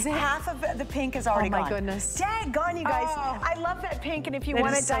out. Is it? Half of the pink is already gone. Oh my goodness. Daggone, you guys. I love that pink, and if you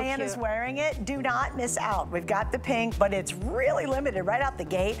want it, so Diana's wearing it. Do not miss out. We've got the pink, but it's really limited right out the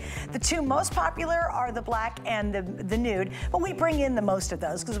gate. The two most popular are the black and the nude, but we bring in the most of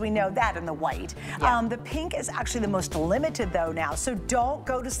those because we know that and the white. Yeah. The pink is actually the most limited though now, so don't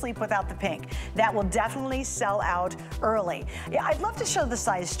go to sleep without the pink. That will definitely sell out early. Yeah, I'd love to show the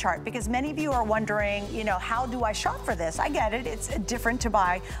size chart because many of you are wondering, you know, how do I shop for this? I get it. It's different to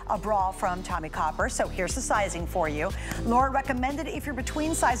buy a bra from Tommy Copper. So here's the sizing for you. Laura recommended if you're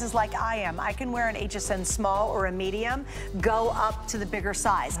between sizes like I am, I can wear an HSN small or a medium, go up to the bigger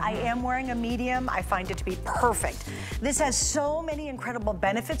size. I am wearing a medium. I find it to be perfect. This has so many incredible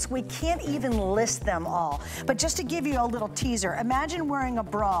benefits. We can't even list them all. But just to give you a little teaser, imagine wearing a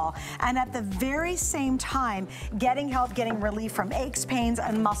bra and at the very same time getting help, getting relief from aches, pains,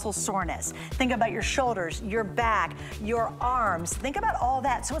 and muscle soreness. Think about your shoulders, your back, your arms. Think about all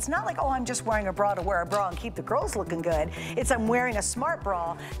that. So it's not like, oh, I'm just wearing a bra to wear a bra and keep the girls looking good. It's I'm wearing a smart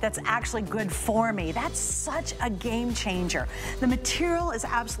bra that's actually good for me. That's such a game changer. The material is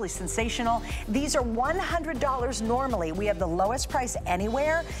absolutely sensational. These are $100 normally. We have the lowest price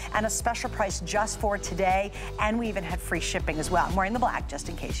anywhere and a special price just for today. And we even had free shipping as well. I'm wearing the black just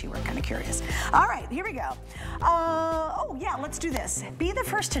in case you were kind of curious. All right, here we go. Oh yeah, let's do this. Be the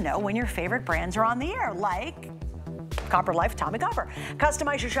first to know when your favorite brands are on the air, like Copper Life, Tommy Copper.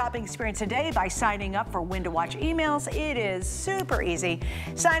 Customize your shopping experience today by signing up for When to Watch emails. It is super easy.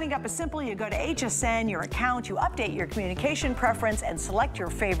 Signing up is simple. You go to HSN, your account, you update your communication preference and select your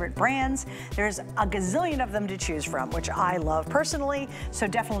favorite brands. There's a gazillion of them to choose from, which I love personally. So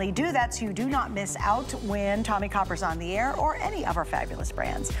definitely do that so you do not miss out when Tommy Copper's on the air or any of our fabulous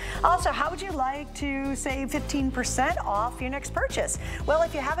brands. Also, how would you like to save 15% off your next purchase? Well,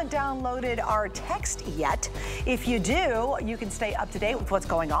 if you haven't downloaded our text yet, if you do, you can stay up to date with what's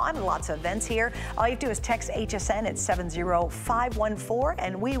going on and lots of events here. All you have to do is text HSN at 70514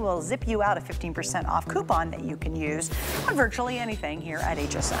 and we will zip you out a 15% off coupon that you can use on virtually anything here at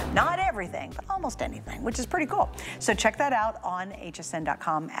HSN. Not everything, but almost anything, which is pretty cool. So check that out on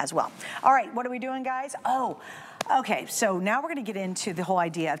hsn.com as well. All right, what are we doing, guys? Oh, okay, so now we're gonna get into the whole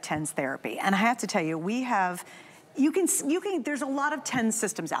idea of TENS therapy. And I have to tell you, we have, there's a lot of TENS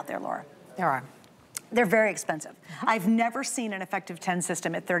systems out there, Laura. There are. They're very expensive. I've never seen an effective TENS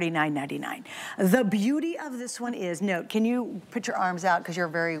system at $39.99. The beauty of this one is, note, can you put your arms out because you're a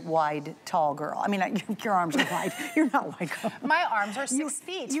very wide, tall girl. I mean, your arms are wide. You're not wide, girl. My arms are 6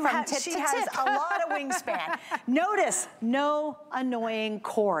 feet from tip to tip. She has a lot of wingspan. Notice, no annoying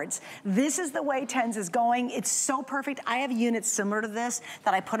cords. This is the way TENS is going. It's so perfect. I have units similar to this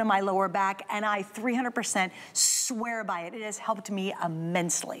that I put in my lower back, and I 300% swear by it. It has helped me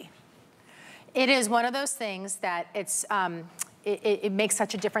immensely. It is one of those things that it makes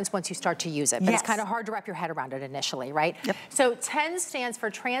such a difference once you start to use it, but it's kind of hard to wrap your head around it initially, right? Yep. So TENS stands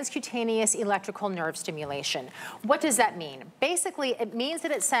for transcutaneous electrical nerve stimulation. What does that mean? Basically, it means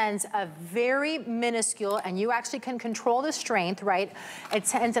that it sends a very minuscule, and you actually can control the strength, right? It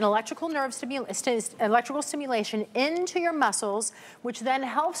sends an electrical stimulation into your muscles, which then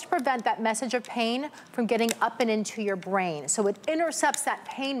helps to prevent that message of pain from getting up and into your brain. So it intercepts that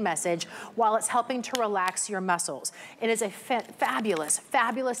pain message while it's helping to relax your muscles. It is a fabulous,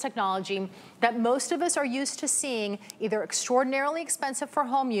 fabulous technology that most of us are used to seeing either extraordinarily expensive for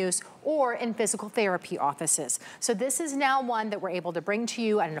home use or in physical therapy offices. So this is now one that we're able to bring to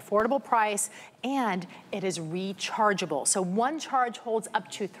you at an affordable price, and it is rechargeable. So one charge holds up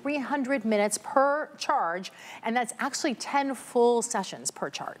to 300 minutes per charge, and that's actually 10 full sessions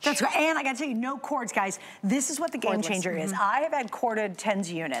per charge. That's right, and I gotta tell you, no cords, guys. This is what the game changer is. I have had corded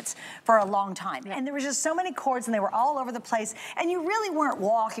TENS units for a long time, and there was just so many cords, and they were all over the place, and you really weren't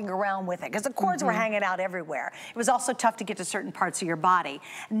walking around with it, because the cords were hanging out everywhere. It was also tough to get to certain parts of your body.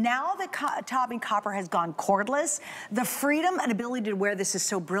 Now the Tommy Copper has gone cordless. The freedom and ability to wear this is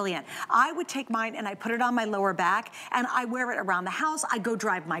so brilliant. I would take mine and I put it on my lower back, and I wear it around the house. I go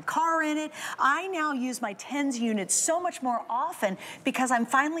drive my car in it. I now use my TENS units so much more often because I'm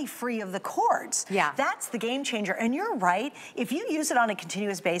finally free of the cords. Yeah. That's the game changer. And you're right. If you use it on a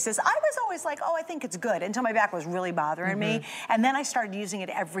continuous basis, I was always like, oh, I think it's good, until my back was really bothering me. And then I started using it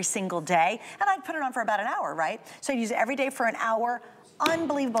every single day, and I'd put it on for about an hour, right? So I'd use it every day for an hour.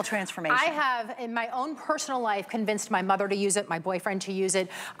 Unbelievable transformation. I have, in my own personal life, convinced my mother to use it, my boyfriend to use it,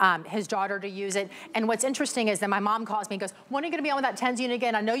 his daughter to use it. And what's interesting is that my mom calls me and goes, when are you gonna be on with that TENS unit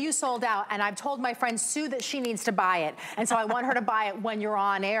again? I know you sold out, and I've told my friend Sue that she needs to buy it. And so I want her to buy it when you're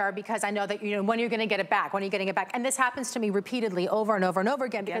on air, because I know that, you know, when are you gonna get it back? When are you getting it back? And this happens to me repeatedly over and over and over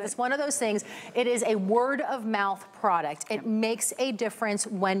again, because it's one of those things, it is a word of mouth product. It makes a difference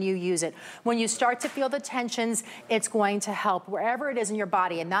when you use it. When you start to feel the tensions, it's going to help wherever it is in your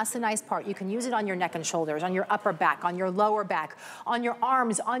body, and that's the nice part. You can use it on your neck and shoulders, on your upper back, on your lower back, on your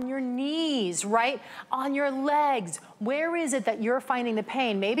arms, on your knees, right? On your legs. Where is it that you're finding the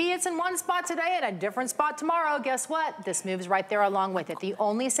pain? Maybe it's in one spot today and a different spot tomorrow. Guess what? This moves right there along with it. The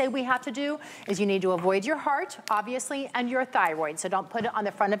only say we have to do is you need to avoid your heart, obviously, and your thyroid. So don't put it on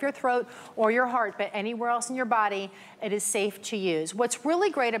the front of your throat or your heart, but anywhere else in your body, it is safe to use. What's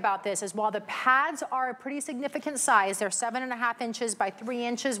really great about this is while the pads are a pretty significant size, they're 7.5 inches by 3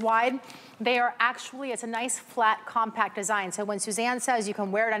 inches wide, they are actually, it's a nice flat compact design. So when Suzanne says you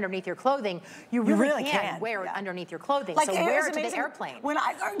can wear it underneath your clothing, you really can wear it underneath your clothing. Like, so wear it to the airplane. When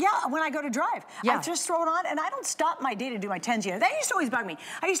I go to drive, I just throw it on, and I don't stop my day to do my TENS unit. That used to always bug me.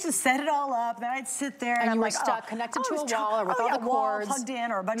 I used to set it all up, then I'd sit there, and I'm you were like, stuck connected to a wall or with all the cords. Plugged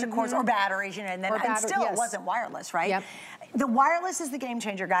in, or a bunch of cords, or batteries, you know, and then still it wasn't wireless, right? Yep. The wireless is the game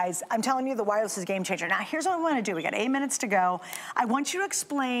changer, guys. I'm telling you, the wireless is a game changer. Now, here's what I want to do. We got 8 minutes to go. I want you to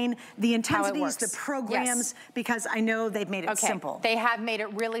explain the intensities, the programs, because I know they've made it simple. They have made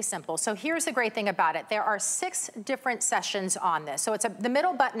it really simple. So here's the great thing about it. There are 6 different sessions on this. So it's the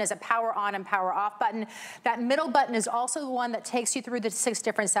middle button is a power on and power off button. That middle button is also the one that takes you through the 6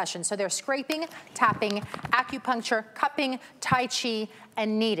 different sessions. So there's scraping, tapping, acupuncture, cupping, tai chi,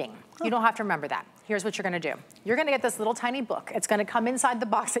 and kneading. You don't have to remember that. Here's what you're gonna do. You're gonna get this little tiny book. It's gonna come inside the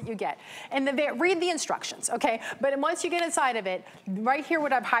box that you get. And read the instructions, okay? But once you get inside of it, right here,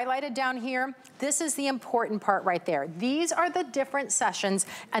 what I've highlighted down here, this is the important part right there. These are the different sessions,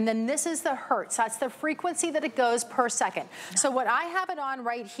 and then this is the hertz. That's the frequency that it goes per second. So what I have it on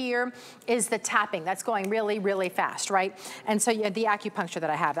right here is the tapping. That's going really, really fast, right? And so you have the acupuncture that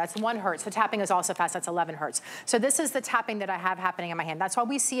I have. That's 1 hertz. The tapping is also fast. That's 11 hertz. So this is the tapping that I have happening in my hand. That's why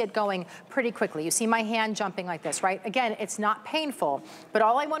we see it going pretty quickly. You see my hand jumping like this, right? Again, it's not painful, but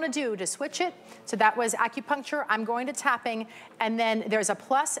all I wanna do to switch it, so that was acupuncture, I'm going to tapping, and then there's a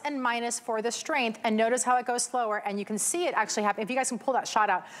plus and minus for the strength, and notice how it goes slower, and you can see it actually happen. If you guys can pull that shot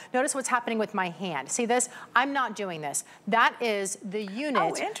out, notice what's happening with my hand. See this? I'm not doing this. That is the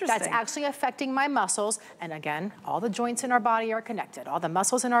unit that's actually affecting my muscles, and again, all the joints in our body are connected. All the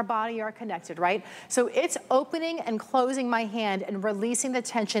muscles in our body are connected, right? So it's opening and closing my hand and releasing the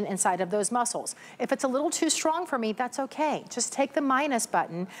tension inside of those muscles. If it's a little too strong for me, that's okay. Just take the minus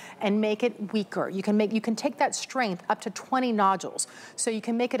button and make it weaker. You can take that strength up to 20 nodules. So you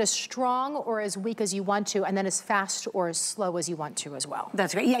can make it as strong or as weak as you want to, and then as fast or as slow as you want to as well.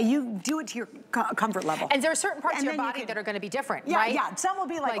 That's great. Yeah, you do it to your comfort level. And there are certain parts of your body that are going to be different, right? Yeah, some will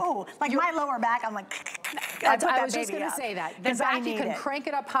be like oh, like my lower back, I'm like, I was just going to say that. The back, you can crank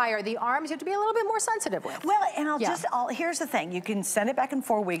it up higher. The arms, you have to be a little bit more sensitive with. Well, and here's the thing. You can send it back in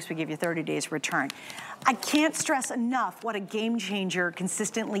 4 weeks. We give you 30 days return. I can't stress enough what a game changer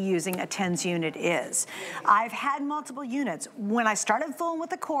consistently using a TENS unit is. I've had multiple units. When I started fooling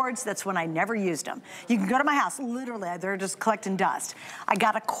with the cords, that's when I never used them. You can go to my house, literally, they're just collecting dust. I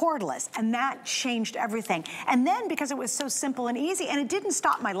got a cordless, and that changed everything. And then, because it was so simple and easy, and it didn't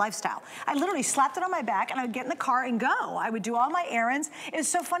stop my lifestyle, I literally slapped it on my back, and I would get in the car and go. I would do all my errands. It was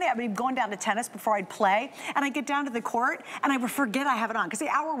so funny. I would be going down to tennis before I'd play, and I'd get down to the court, and I would forget I have it on, because the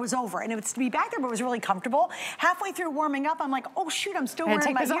hour was over, and it would be back there, but it was really comfortable. Halfway through warming up, I'm like, oh shoot, I'm still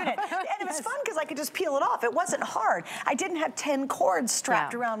wearing my unit. And it was fun because I could just peel it off. It wasn't hard. I didn't have 10 cords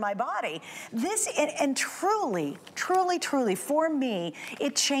strapped around my body. This, and truly, truly, truly, for me,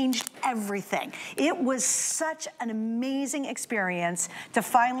 it changed everything. It was such an amazing experience to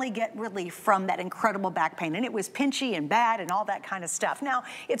finally get relief from that incredible back pain. And it was pinchy and bad and all that kind of stuff. Now,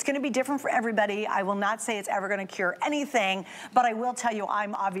 it's gonna be different for everybody. I will not say it's ever gonna cure anything, but I will tell you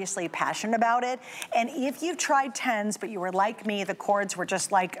I'm obviously passionate about it. And if you've tried TENS, but you were like me, the cords were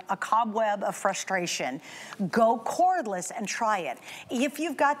just like a cobweb of frustration, go cordless and try it. If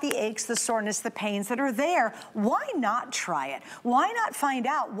you've got the aches, the soreness, the pains that are there, why not try it? Why not find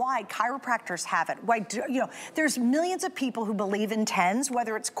out why chiropractors have it? Why, there's millions of people who believe in TENS,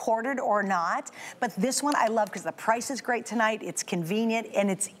 whether it's corded or not, but this one I love because the price is great tonight, it's convenient,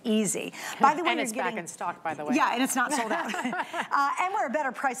 and it's easy. By the way, and it's back in stock, by the way. Yeah, and it's not sold out. And we're a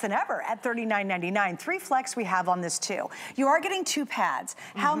better price than ever at $39.99. 3 flex we have on this too. You are getting 2 pads.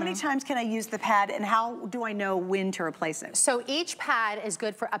 How many times can I use the pad, and how do I know when to replace it? So each pad is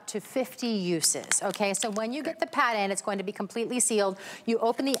good for up to 50 uses, okay? So when you get the pad in, it's going to be completely sealed. You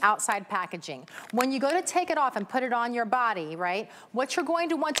open the outside packaging. When you go to take it off and put it on your body, right, what you're going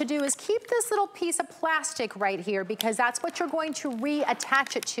to want to do is keep this little piece of plastic right here, because that's what you're going to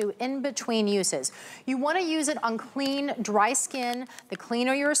reattach it to in between uses. You want to use it on clean, dry skin. The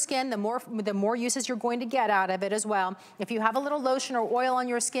cleaner your skin, the more uses you're going to get out of it as well. If you have a little lotion or oil on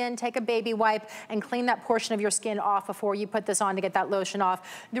your skin, take a baby wipe and clean that portion of your skin off before you put this on to get that lotion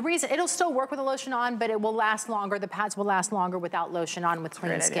off. The reason, it'll still work with the lotion on, but it will last longer. The pads will last longer without lotion on with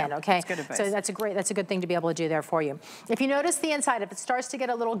clean skin, okay? So that's a good thing to be able to do there for you. If you notice the inside, if it starts to get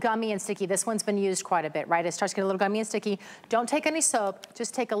a little gummy and sticky, this one's been used quite a bit, right? It starts to get a little gummy and sticky. Don't take any soap,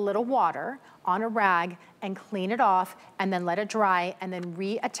 just take a little water on a rag and clean it off, and then let it dry, and then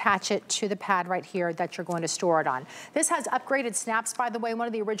reattach it to the pad right here that you're going to store it on. This has upgraded snaps, by the way. One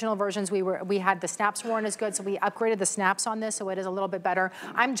of the original versions, we had the snaps weren't as good, so we upgraded the snaps on this, so it is a little bit better.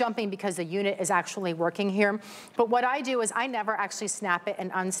 I'm jumping because the unit is actually working here. But what I do is I never actually snap it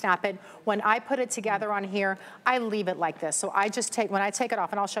and unsnap it. When I put it together on here, I leave it like this. So I just take, when I take it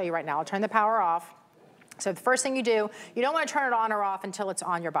off, and I'll show you right now, I'll turn the power off. So the first thing you do, you don't want to turn it on or off until it's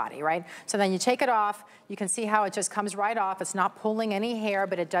on your body, right? So then you take it off. You can see how it just comes right off. It's not pulling any hair,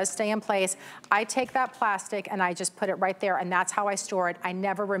 but it does stay in place. I take that plastic and I just put it right there, and that's how I store it. I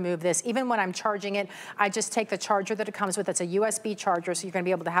never remove this. Even when I'm charging it, I just take the charger that it comes with. It's a USB charger, so you're going to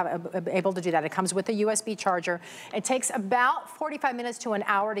be able to do that. It comes with a USB charger. It takes about 45 minutes to an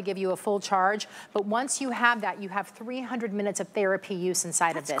hour to give you a full charge, but once you have that, you have 300 minutes of therapy use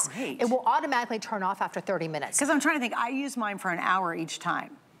inside of this. Great. It will automatically turn off after 30 minutes. Because I'm trying to think, I use mine for an hour each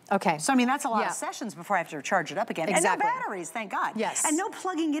time. Okay. So, I mean, that's a lot of sessions before I have to charge it up again. Exactly. And no batteries, thank God. Yes. And no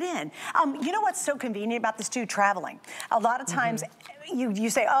plugging it in. You know what's so convenient about this too? Traveling. A lot of times, you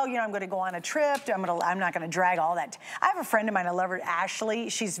say, oh, you know, I'm gonna go on a trip, I'm not gonna drag all that. I have a friend of mine, I love her, Ashley.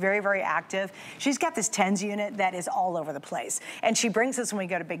 She's very, very active. She's got this TENS unit that is all over the place. And she brings us when we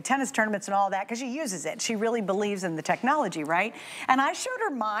go to big tennis tournaments and all that, because she uses it. She really believes in the technology, right? And I showed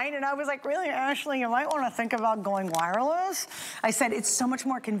her mine, and I was like, really, Ashley, you might wanna think about going wireless. I said, it's so much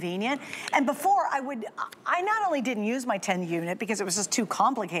more convenient. And before, I not only didn't use my TENS unit because it was just too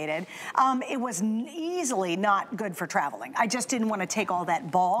complicated, it was easily not good for traveling. I just didn't want to take all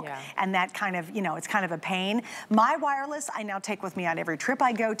that bulk and that kind of, you know, it's kind of a pain. My wireless, I now take with me on every trip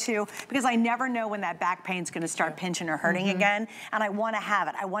I go to because I never know when that back pain's going to start pinching or hurting again, and I want to have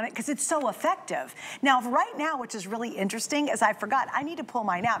it. I want it because it's so effective. Now, right now, which is really interesting, is I forgot, I need to pull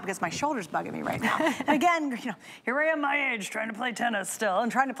mine out because my shoulder's bugging me right now. And again, you know, here I am my age trying to play tennis still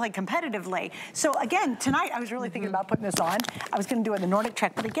and trying to play competitively. So again, tonight I was really thinking about putting this on. I was going to do it the Nordic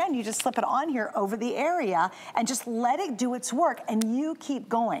Trek, but again, you just slip it on here over the area and just let it do its work, and you keep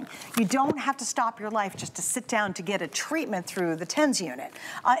going. You don't have to stop your life just to sit down to get a treatment through the TENS unit.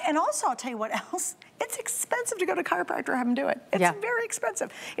 And also, I'll tell you what else, it's expensive to go to a chiropractor and have them do it. It's very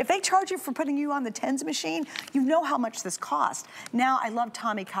expensive. If they charge you for putting you on the TENS machine, you know how much this costs. Now, I love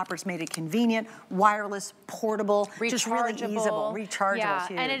Tommy Copper's made it convenient, wireless, portable, just really easeable, rechargeable. Yeah,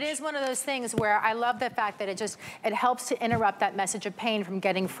 and it is one of those things where I love the fact that it helps to interrupt that message of pain from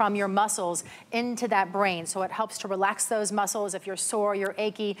getting from your muscles into that brain. So it helps to relax those muscles. If you're sore, you're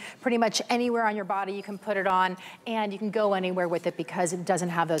achy, pretty much anywhere on your body you can put it on, and you can go anywhere with it because it doesn't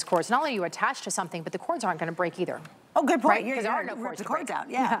have those cords. Not only are you attached to something, but the cords aren't going to break either. Oh, good point. Because there are no cords. The cords out.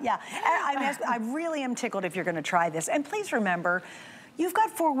 Yeah. I really am tickled if you're going to try this. And please remember, you've got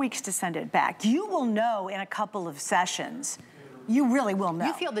 4 weeks to send it back. You will know in a couple of sessions. You really will know.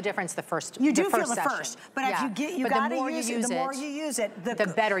 You feel the difference the first You do the feel first the session. first, but if you get, you got to use it. The more you use it,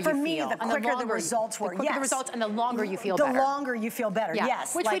 the better you feel. For me, the quicker the results were. The quicker the results, and the longer you feel better. The longer you feel better.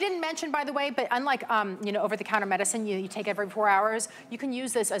 Yes. Which we didn't mention, by the way, but unlike you know, over-the-counter medicine, you take every 4 hours. You can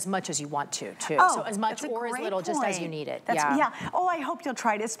use this as much as you want to, too. Oh, so as much or as little, just as you need it. Oh, I hope you'll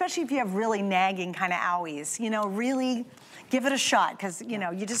try it, especially if you have really nagging kind of owies. You know, really give it a shot, because you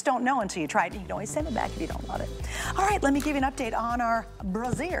know, you just don't know until you try it. You can always send it back if you don't love it. All right, let me give you an update on our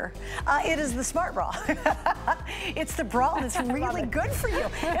brassiere. It is the Smart Bra. It's the bra that's really good for you.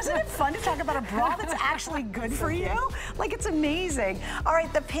 Isn't it fun to talk about a bra that's actually good for you? Like, it's amazing. All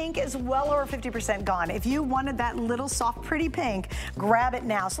right, the pink is well over 50% gone. If you wanted that little soft, pretty pink, grab it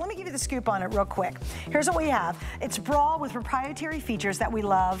now. So let me give you the scoop on it real quick. Here's what we have. It's bra with proprietary features that we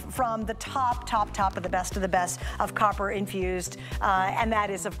love from the top of the best of Copper-infused, and that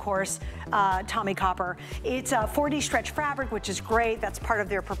is, of course, Tommy Copper. It's a 4D stretch fabric, which is great. That's part of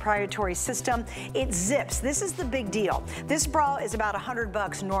their proprietary system. It zips. This is the big deal. This bra is about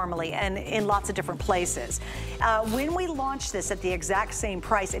 $100 normally, and in lots of different places. When we launched this at the exact same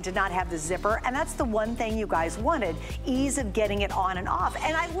price, it did not have the zipper, and that's the one thing you guys wanted, ease of getting it on and off.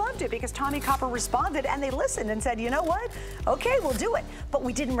 And I loved it because Tommy Copper responded, and they listened and said, you know what? Okay, we'll do it. But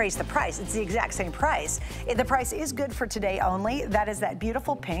we didn't raise the price. It's the exact same price. The price is good for today only. That is that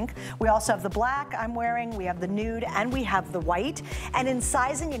beautiful pink. We also have the black I'm wearing, we have the nude, and we have the white. And in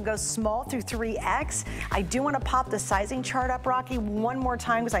sizing, it goes small through 3X. I do want to pop the sizing chart up, Rocky, one more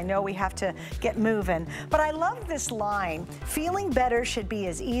time, because I know we have to get moving. But I love this line. Feeling better should be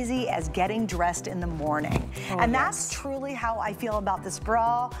as easy as getting dressed in the morning. And that's truly how I feel about this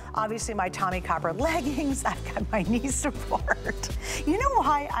bra. Obviously, my Tommy Copper leggings, I've got my knee support. You know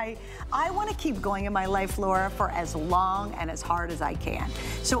why I want to keep going in my life, Laura, for as long and as hard as I can.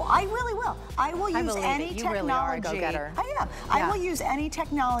 So I really will. I will use any technology. Really are a go-getter. I am. I will use any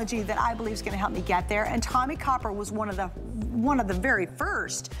technology that I believe is going to help me get there. And Tommy Copper was one of the very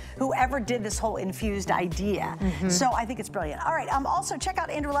first who ever did this whole infused idea. So I think it's brilliant. All right, also check out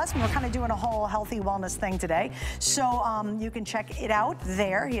Andrew Lessman. We're kind of doing a whole healthy wellness thing today. So you can check it out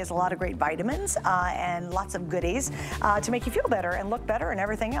there. He has a lot of great vitamins and lots of goodies to make you feel better and look better and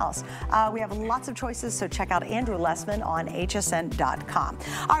everything else. We have lots of choices, so check out Andrew Lessman on hsn.com.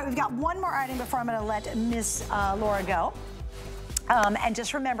 All right, we've got one more item before I'm going to let Miss Laura go. And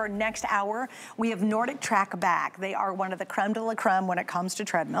just remember, next hour, we have Nordic Track back. They are one of the creme de la creme when it comes to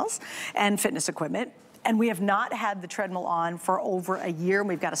treadmills and fitness equipment. And we have not had the treadmill on for over a year. And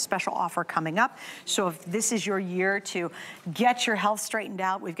we've got a special offer coming up. So if this is your year to get your health straightened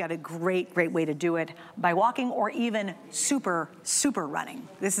out, we've got a great way to do it by walking or even super running.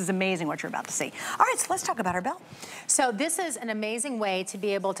 This is amazing what you're about to see. All right, so let's talk about our belt. So this is an amazing way to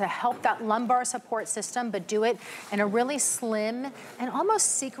be able to help that lumbar support system, but do it in a really slim and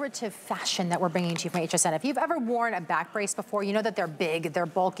almost secretive fashion that we're bringing to you from HSN. If you've ever worn a back brace before, you know that they're big, they're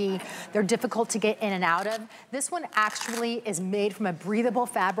bulky, they're difficult to get in and out. out of. This one actually is made from a breathable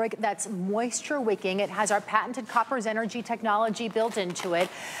fabric that's moisture wicking. It has our patented Copper's Energy technology built into it.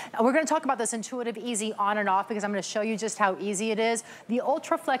 We're gonna talk about this intuitive, easy on and off because I'm gonna show you just how easy it is. The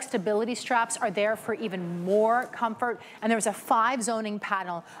Ultra Flex stability straps are there for even more comfort, and there's a 5-zoning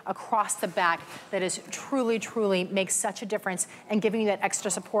panel across the back that is truly, truly makes such a difference in giving you that extra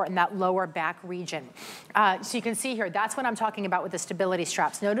support in that lower back region. So you can see here, that's what I'm talking about with the stability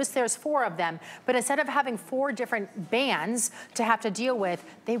straps. Notice there's 4 of them, but instead of having 4 different bands to have to deal with,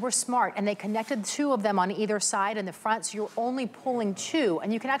 they were smart and they connected 2 of them on either side in the front, so you're only pulling 2,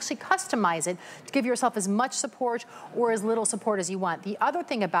 and you can actually customize it to give yourself as much support or as little support as you want. The other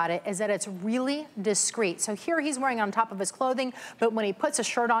thing about it is that it's really discreet. So here he's wearing it on top of his clothing, but when he puts a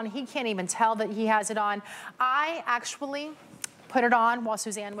shirt on, he can't even tell that he has it on. I actually put it on while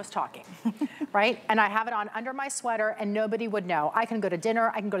Suzanne was talking, right? And I have it on under my sweater and nobody would know. I can go to dinner,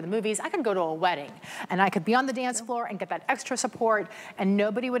 I can go to the movies, I can go to a wedding, and I could be on the dance floor and get that extra support and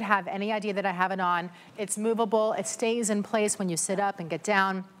nobody would have any idea that I have it on. It's movable, it stays in place when you sit up and get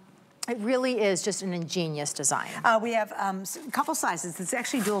down. It really is just an ingenious design. We have a couple sizes. It's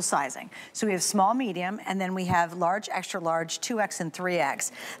actually dual sizing. So we have small, medium, and then we have large, extra large, 2X and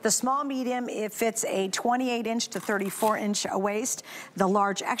 3X. The small, medium, it fits a 28-inch to 34-inch waist. The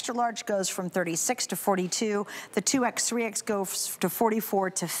large, extra large goes from 36 to 42. The 2X, 3X goes to 44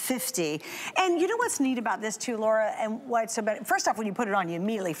 to 50. And you know what's neat about this too, Laura, and why it's so bad? First off, when you put it on, you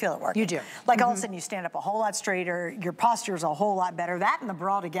immediately feel it working. You do. Like all of a sudden you stand up a whole lot straighter, your posture's a whole lot better. That and the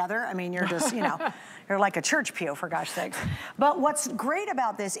bra together, I mean, you're just, you know, you're like a church pew, for gosh sakes. But what's great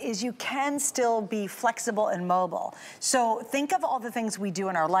about this is you can still be flexible and mobile. So think of all the things we do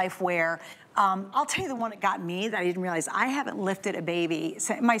in our life where, I'll tell you the one that got me that I didn't realize. I haven't lifted a baby,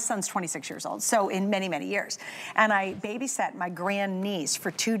 my son's 26 years old, so in many, many years. And I babysat my grandniece for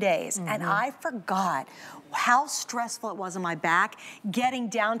 2 days, and I forgot how stressful it was on my back getting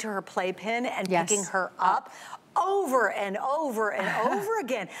down to her playpen and picking her up. Over and over and over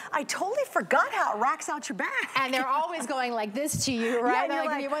again. I totally forgot how it racks out your back. And they're always going like this to you, right? Yeah,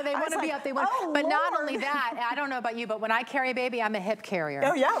 like, they want to be up, they want. Oh, but Lord. Not only that, I don't know about you, but when I carry a baby, I'm a hip carrier.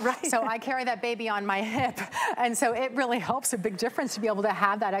 Oh yeah, right. So I carry that baby on my hip, and so it really helps a big difference to be able to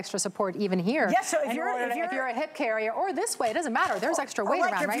have that extra support even here. Yeah. So if you're a hip carrier or this way, it doesn't matter. There's extra weight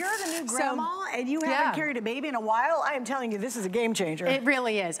around, right? If you're the new grandma and you haven't carried a baby in a while, I am telling you, this is a game changer. It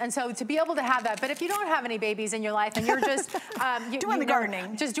really is. And so to be able to have that, but if you don't have any babies in your life and you're just doing the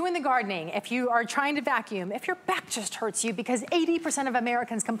gardening. Just doing the gardening. If you are trying to vacuum, if your back just hurts you, because 80% of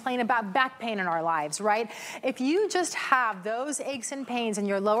Americans complain about back pain in our lives, right? If you just have those aches and pains in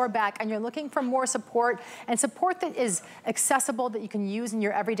your lower back and you're looking for more support and support that is accessible, that you can use in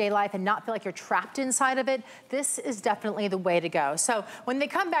your everyday life and not feel like you're trapped inside of it, this is definitely the way to go. So when they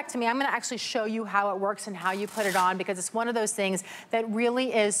come back to me, I'm gonna actually show you how it works and how you put it on, because it's one of those things that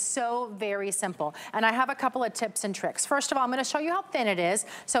really is so very simple. And I have a couple of tips and tricks. First of all, I'm gonna show you how thin it is.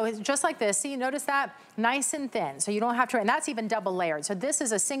 So it's just like this. See, you notice that? Nice and thin. So you don't have to, and that's even double layered. So this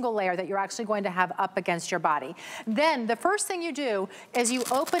is a single layer that you're actually going to have up against your body. Then the first thing you do is you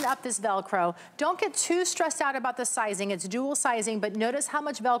open up this Velcro. Don't get too stressed out about the sizing. It's dual sizing, but notice how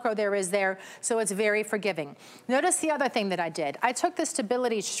much Velcro there is there, so it's very forgiving. Notice the other thing that I did. I took this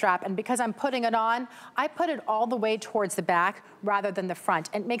stability strap, and because I'm putting it on, I put it all the way towards the back rather than the front.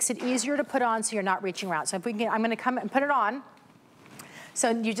 It makes it easier to put on so you're not reaching around. So if we can, I'm gonna come and put it on. So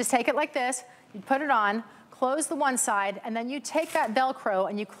you just take it like this, you put it on, close the one side, and then you take that Velcro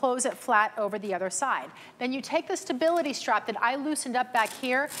and you close it flat over the other side. Then you take the stability strap that I loosened up back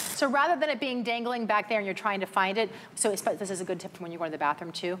here, so rather than it being dangling back there and you're trying to find it, so this is a good tip for when you go to the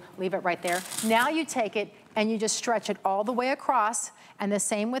bathroom too, leave it right there. Now you take it and you just stretch it all the way across, and the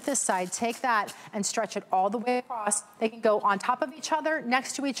same with this side. Take that and stretch it all the way across. They can go on top of each other,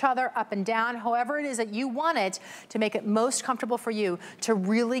 next to each other, up and down, however it is that you want it to make it most comfortable for you to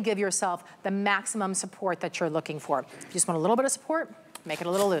really give yourself the maximum support that you're looking for. If you just want a little bit of support, make it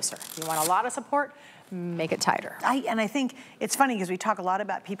a little looser. If you want a lot of support, make it tighter. And I think it's funny because we talk a lot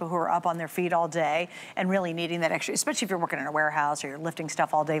about people who are up on their feet all day and really needing that extra, especially if you're working in a warehouse or you're lifting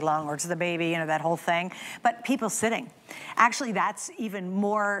stuff all day long, or it's the baby, you know, that whole thing. But people sitting, actually that's even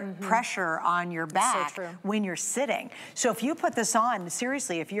more pressure on your back when you're sitting. So if you put this on,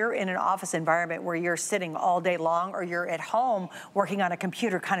 seriously, if you're in an office environment where you're sitting all day long, or you're at home working on a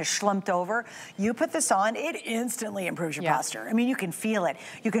computer kind of slumped over, you put this on, it instantly improves your posture. I mean, you can feel it.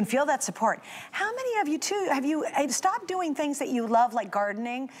 You can feel that support. How many have you stopped doing things that you love, like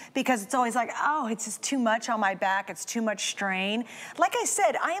gardening, because it's always like, oh, it's just too much on my back, it's too much strain. Like I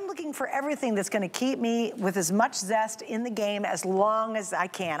said, I am looking for everything that's gonna keep me with as much zest in the game as long as I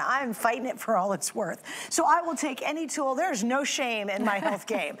can. I'm fighting it for all it's worth. So I will take any tool. There's no shame in my health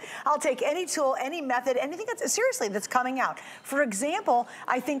game. I'll take any tool, any method, anything that's, seriously, that's coming out. For example,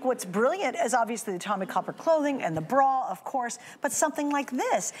 I think what's brilliant is obviously the Tommy Copper clothing and the bra, of course, but something like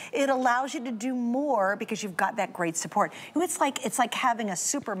this, it allows you to do more because you've got that great support. It's like having a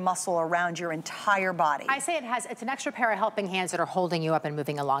super muscle around your entire body. I say it's an extra pair of helping hands that are holding you up and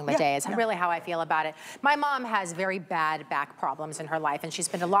moving along the day. It's really how I feel about it. My mom has very bad back problems in her life, and she's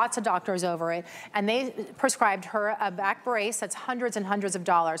been to lots of doctors over it, and they prescribed her a back brace that's hundreds and hundreds of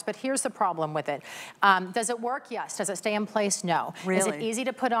dollars. But here's the problem with it. Does it work? Yes. Does it stay in place? No. Really? Is it easy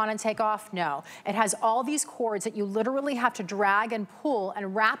to put on and take off? No. It has all these cords that you literally have to drag and pull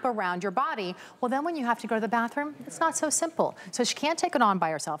and wrap around your body. Well, then when you have to go to the bathroom, it's not so simple. So she can't take it on by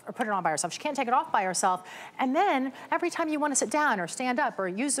herself or put it on by herself. She can't take it off by herself. And then every time you want to sit down or stand up or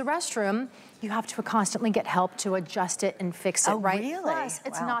use the restroom, you have to constantly get help to adjust it and fix it, right? Really? Plus,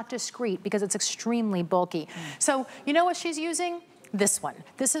 it's not discreet because it's extremely bulky. So you know what she's using? This one.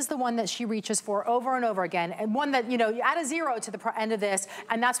 This is the one that she reaches for over and over again, and one that, you know, you add a zero to the end of this,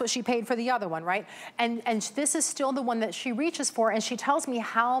 and that's what she paid for the other one, right? And this is still the one that she reaches for, and she tells me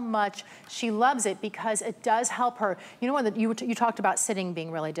how much she loves it because it does help her. You know, when you talked about sitting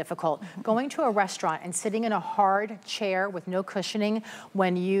being really difficult. Going to a restaurant and sitting in a hard chair with no cushioning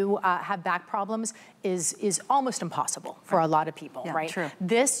when you have back problems is almost impossible for a lot of people, right? True.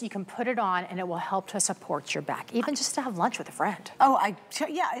 This, you can put it on, and it will help to support your back, even just to have lunch with a friend. Oh,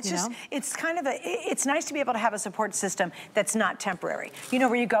 yeah, it's just, it's kind of it's nice to be able to have a support system that's not temporary. You know,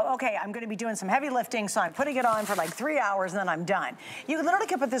 where you go, okay, I'm gonna be doing some heavy lifting, so I'm putting it on for like 3 hours and then I'm done. You literally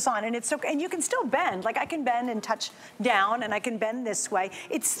can put this on and it's so, and you can still bend. Like I can bend and touch down and I can bend this way.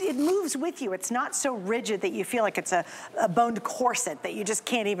 It moves with you. It's not so rigid that you feel like it's a boned corset that you just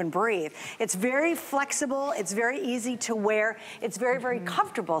can't even breathe. It's very flexible, it's very easy to wear, it's very, very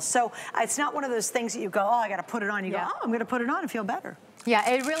comfortable. So it's not one of those things that you go, oh, I gotta put it on. You go, oh, I'm gonna put it on and feel better. Yeah,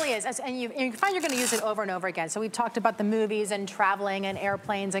 it really is. And you find you're going to use it over and over again. So we've talked about the movies and traveling and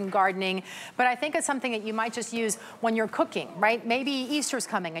airplanes and gardening, but I think it's something that you might just use when you're cooking, right? Maybe Easter's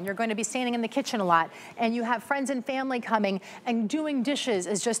coming and you're going to be standing in the kitchen a lot and you have friends and family coming, and doing dishes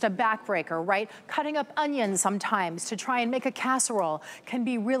is just a backbreaker, right? Cutting up onions sometimes to try and make a casserole can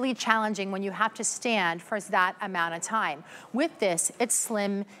be really challenging when you have to stand for that amount of time. With this, it's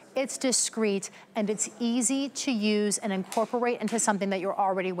slim, it's discreet, and it's easy to use and incorporate into something that you're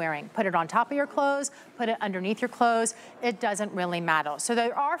already wearing. Put it on top of your clothes, put it underneath your clothes, it doesn't really matter. So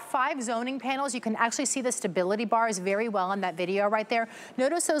there are 5 zoning panels. You can actually see the stability bars very well in that video right there.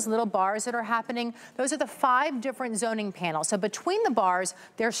 Notice those little bars that are happening. Those are the 5 different zoning panels. So between the bars,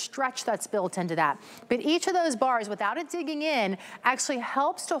 there's stretch that's built into that. But each of those bars, without it digging in, actually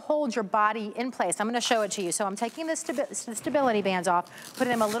helps to hold your body in place. I'm gonna show it to you. So I'm taking the stability bands off,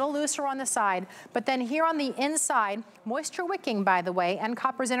 putting them a little looser on the side, but then here on the inside, moisture wicking, by the way, and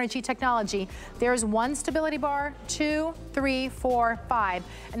Copper's energy technology, there's 1 stability bar, 2, 3, 4, 5,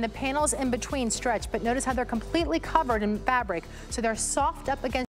 and the panels in between stretch, but notice how they're completely covered in fabric, so they're soft up against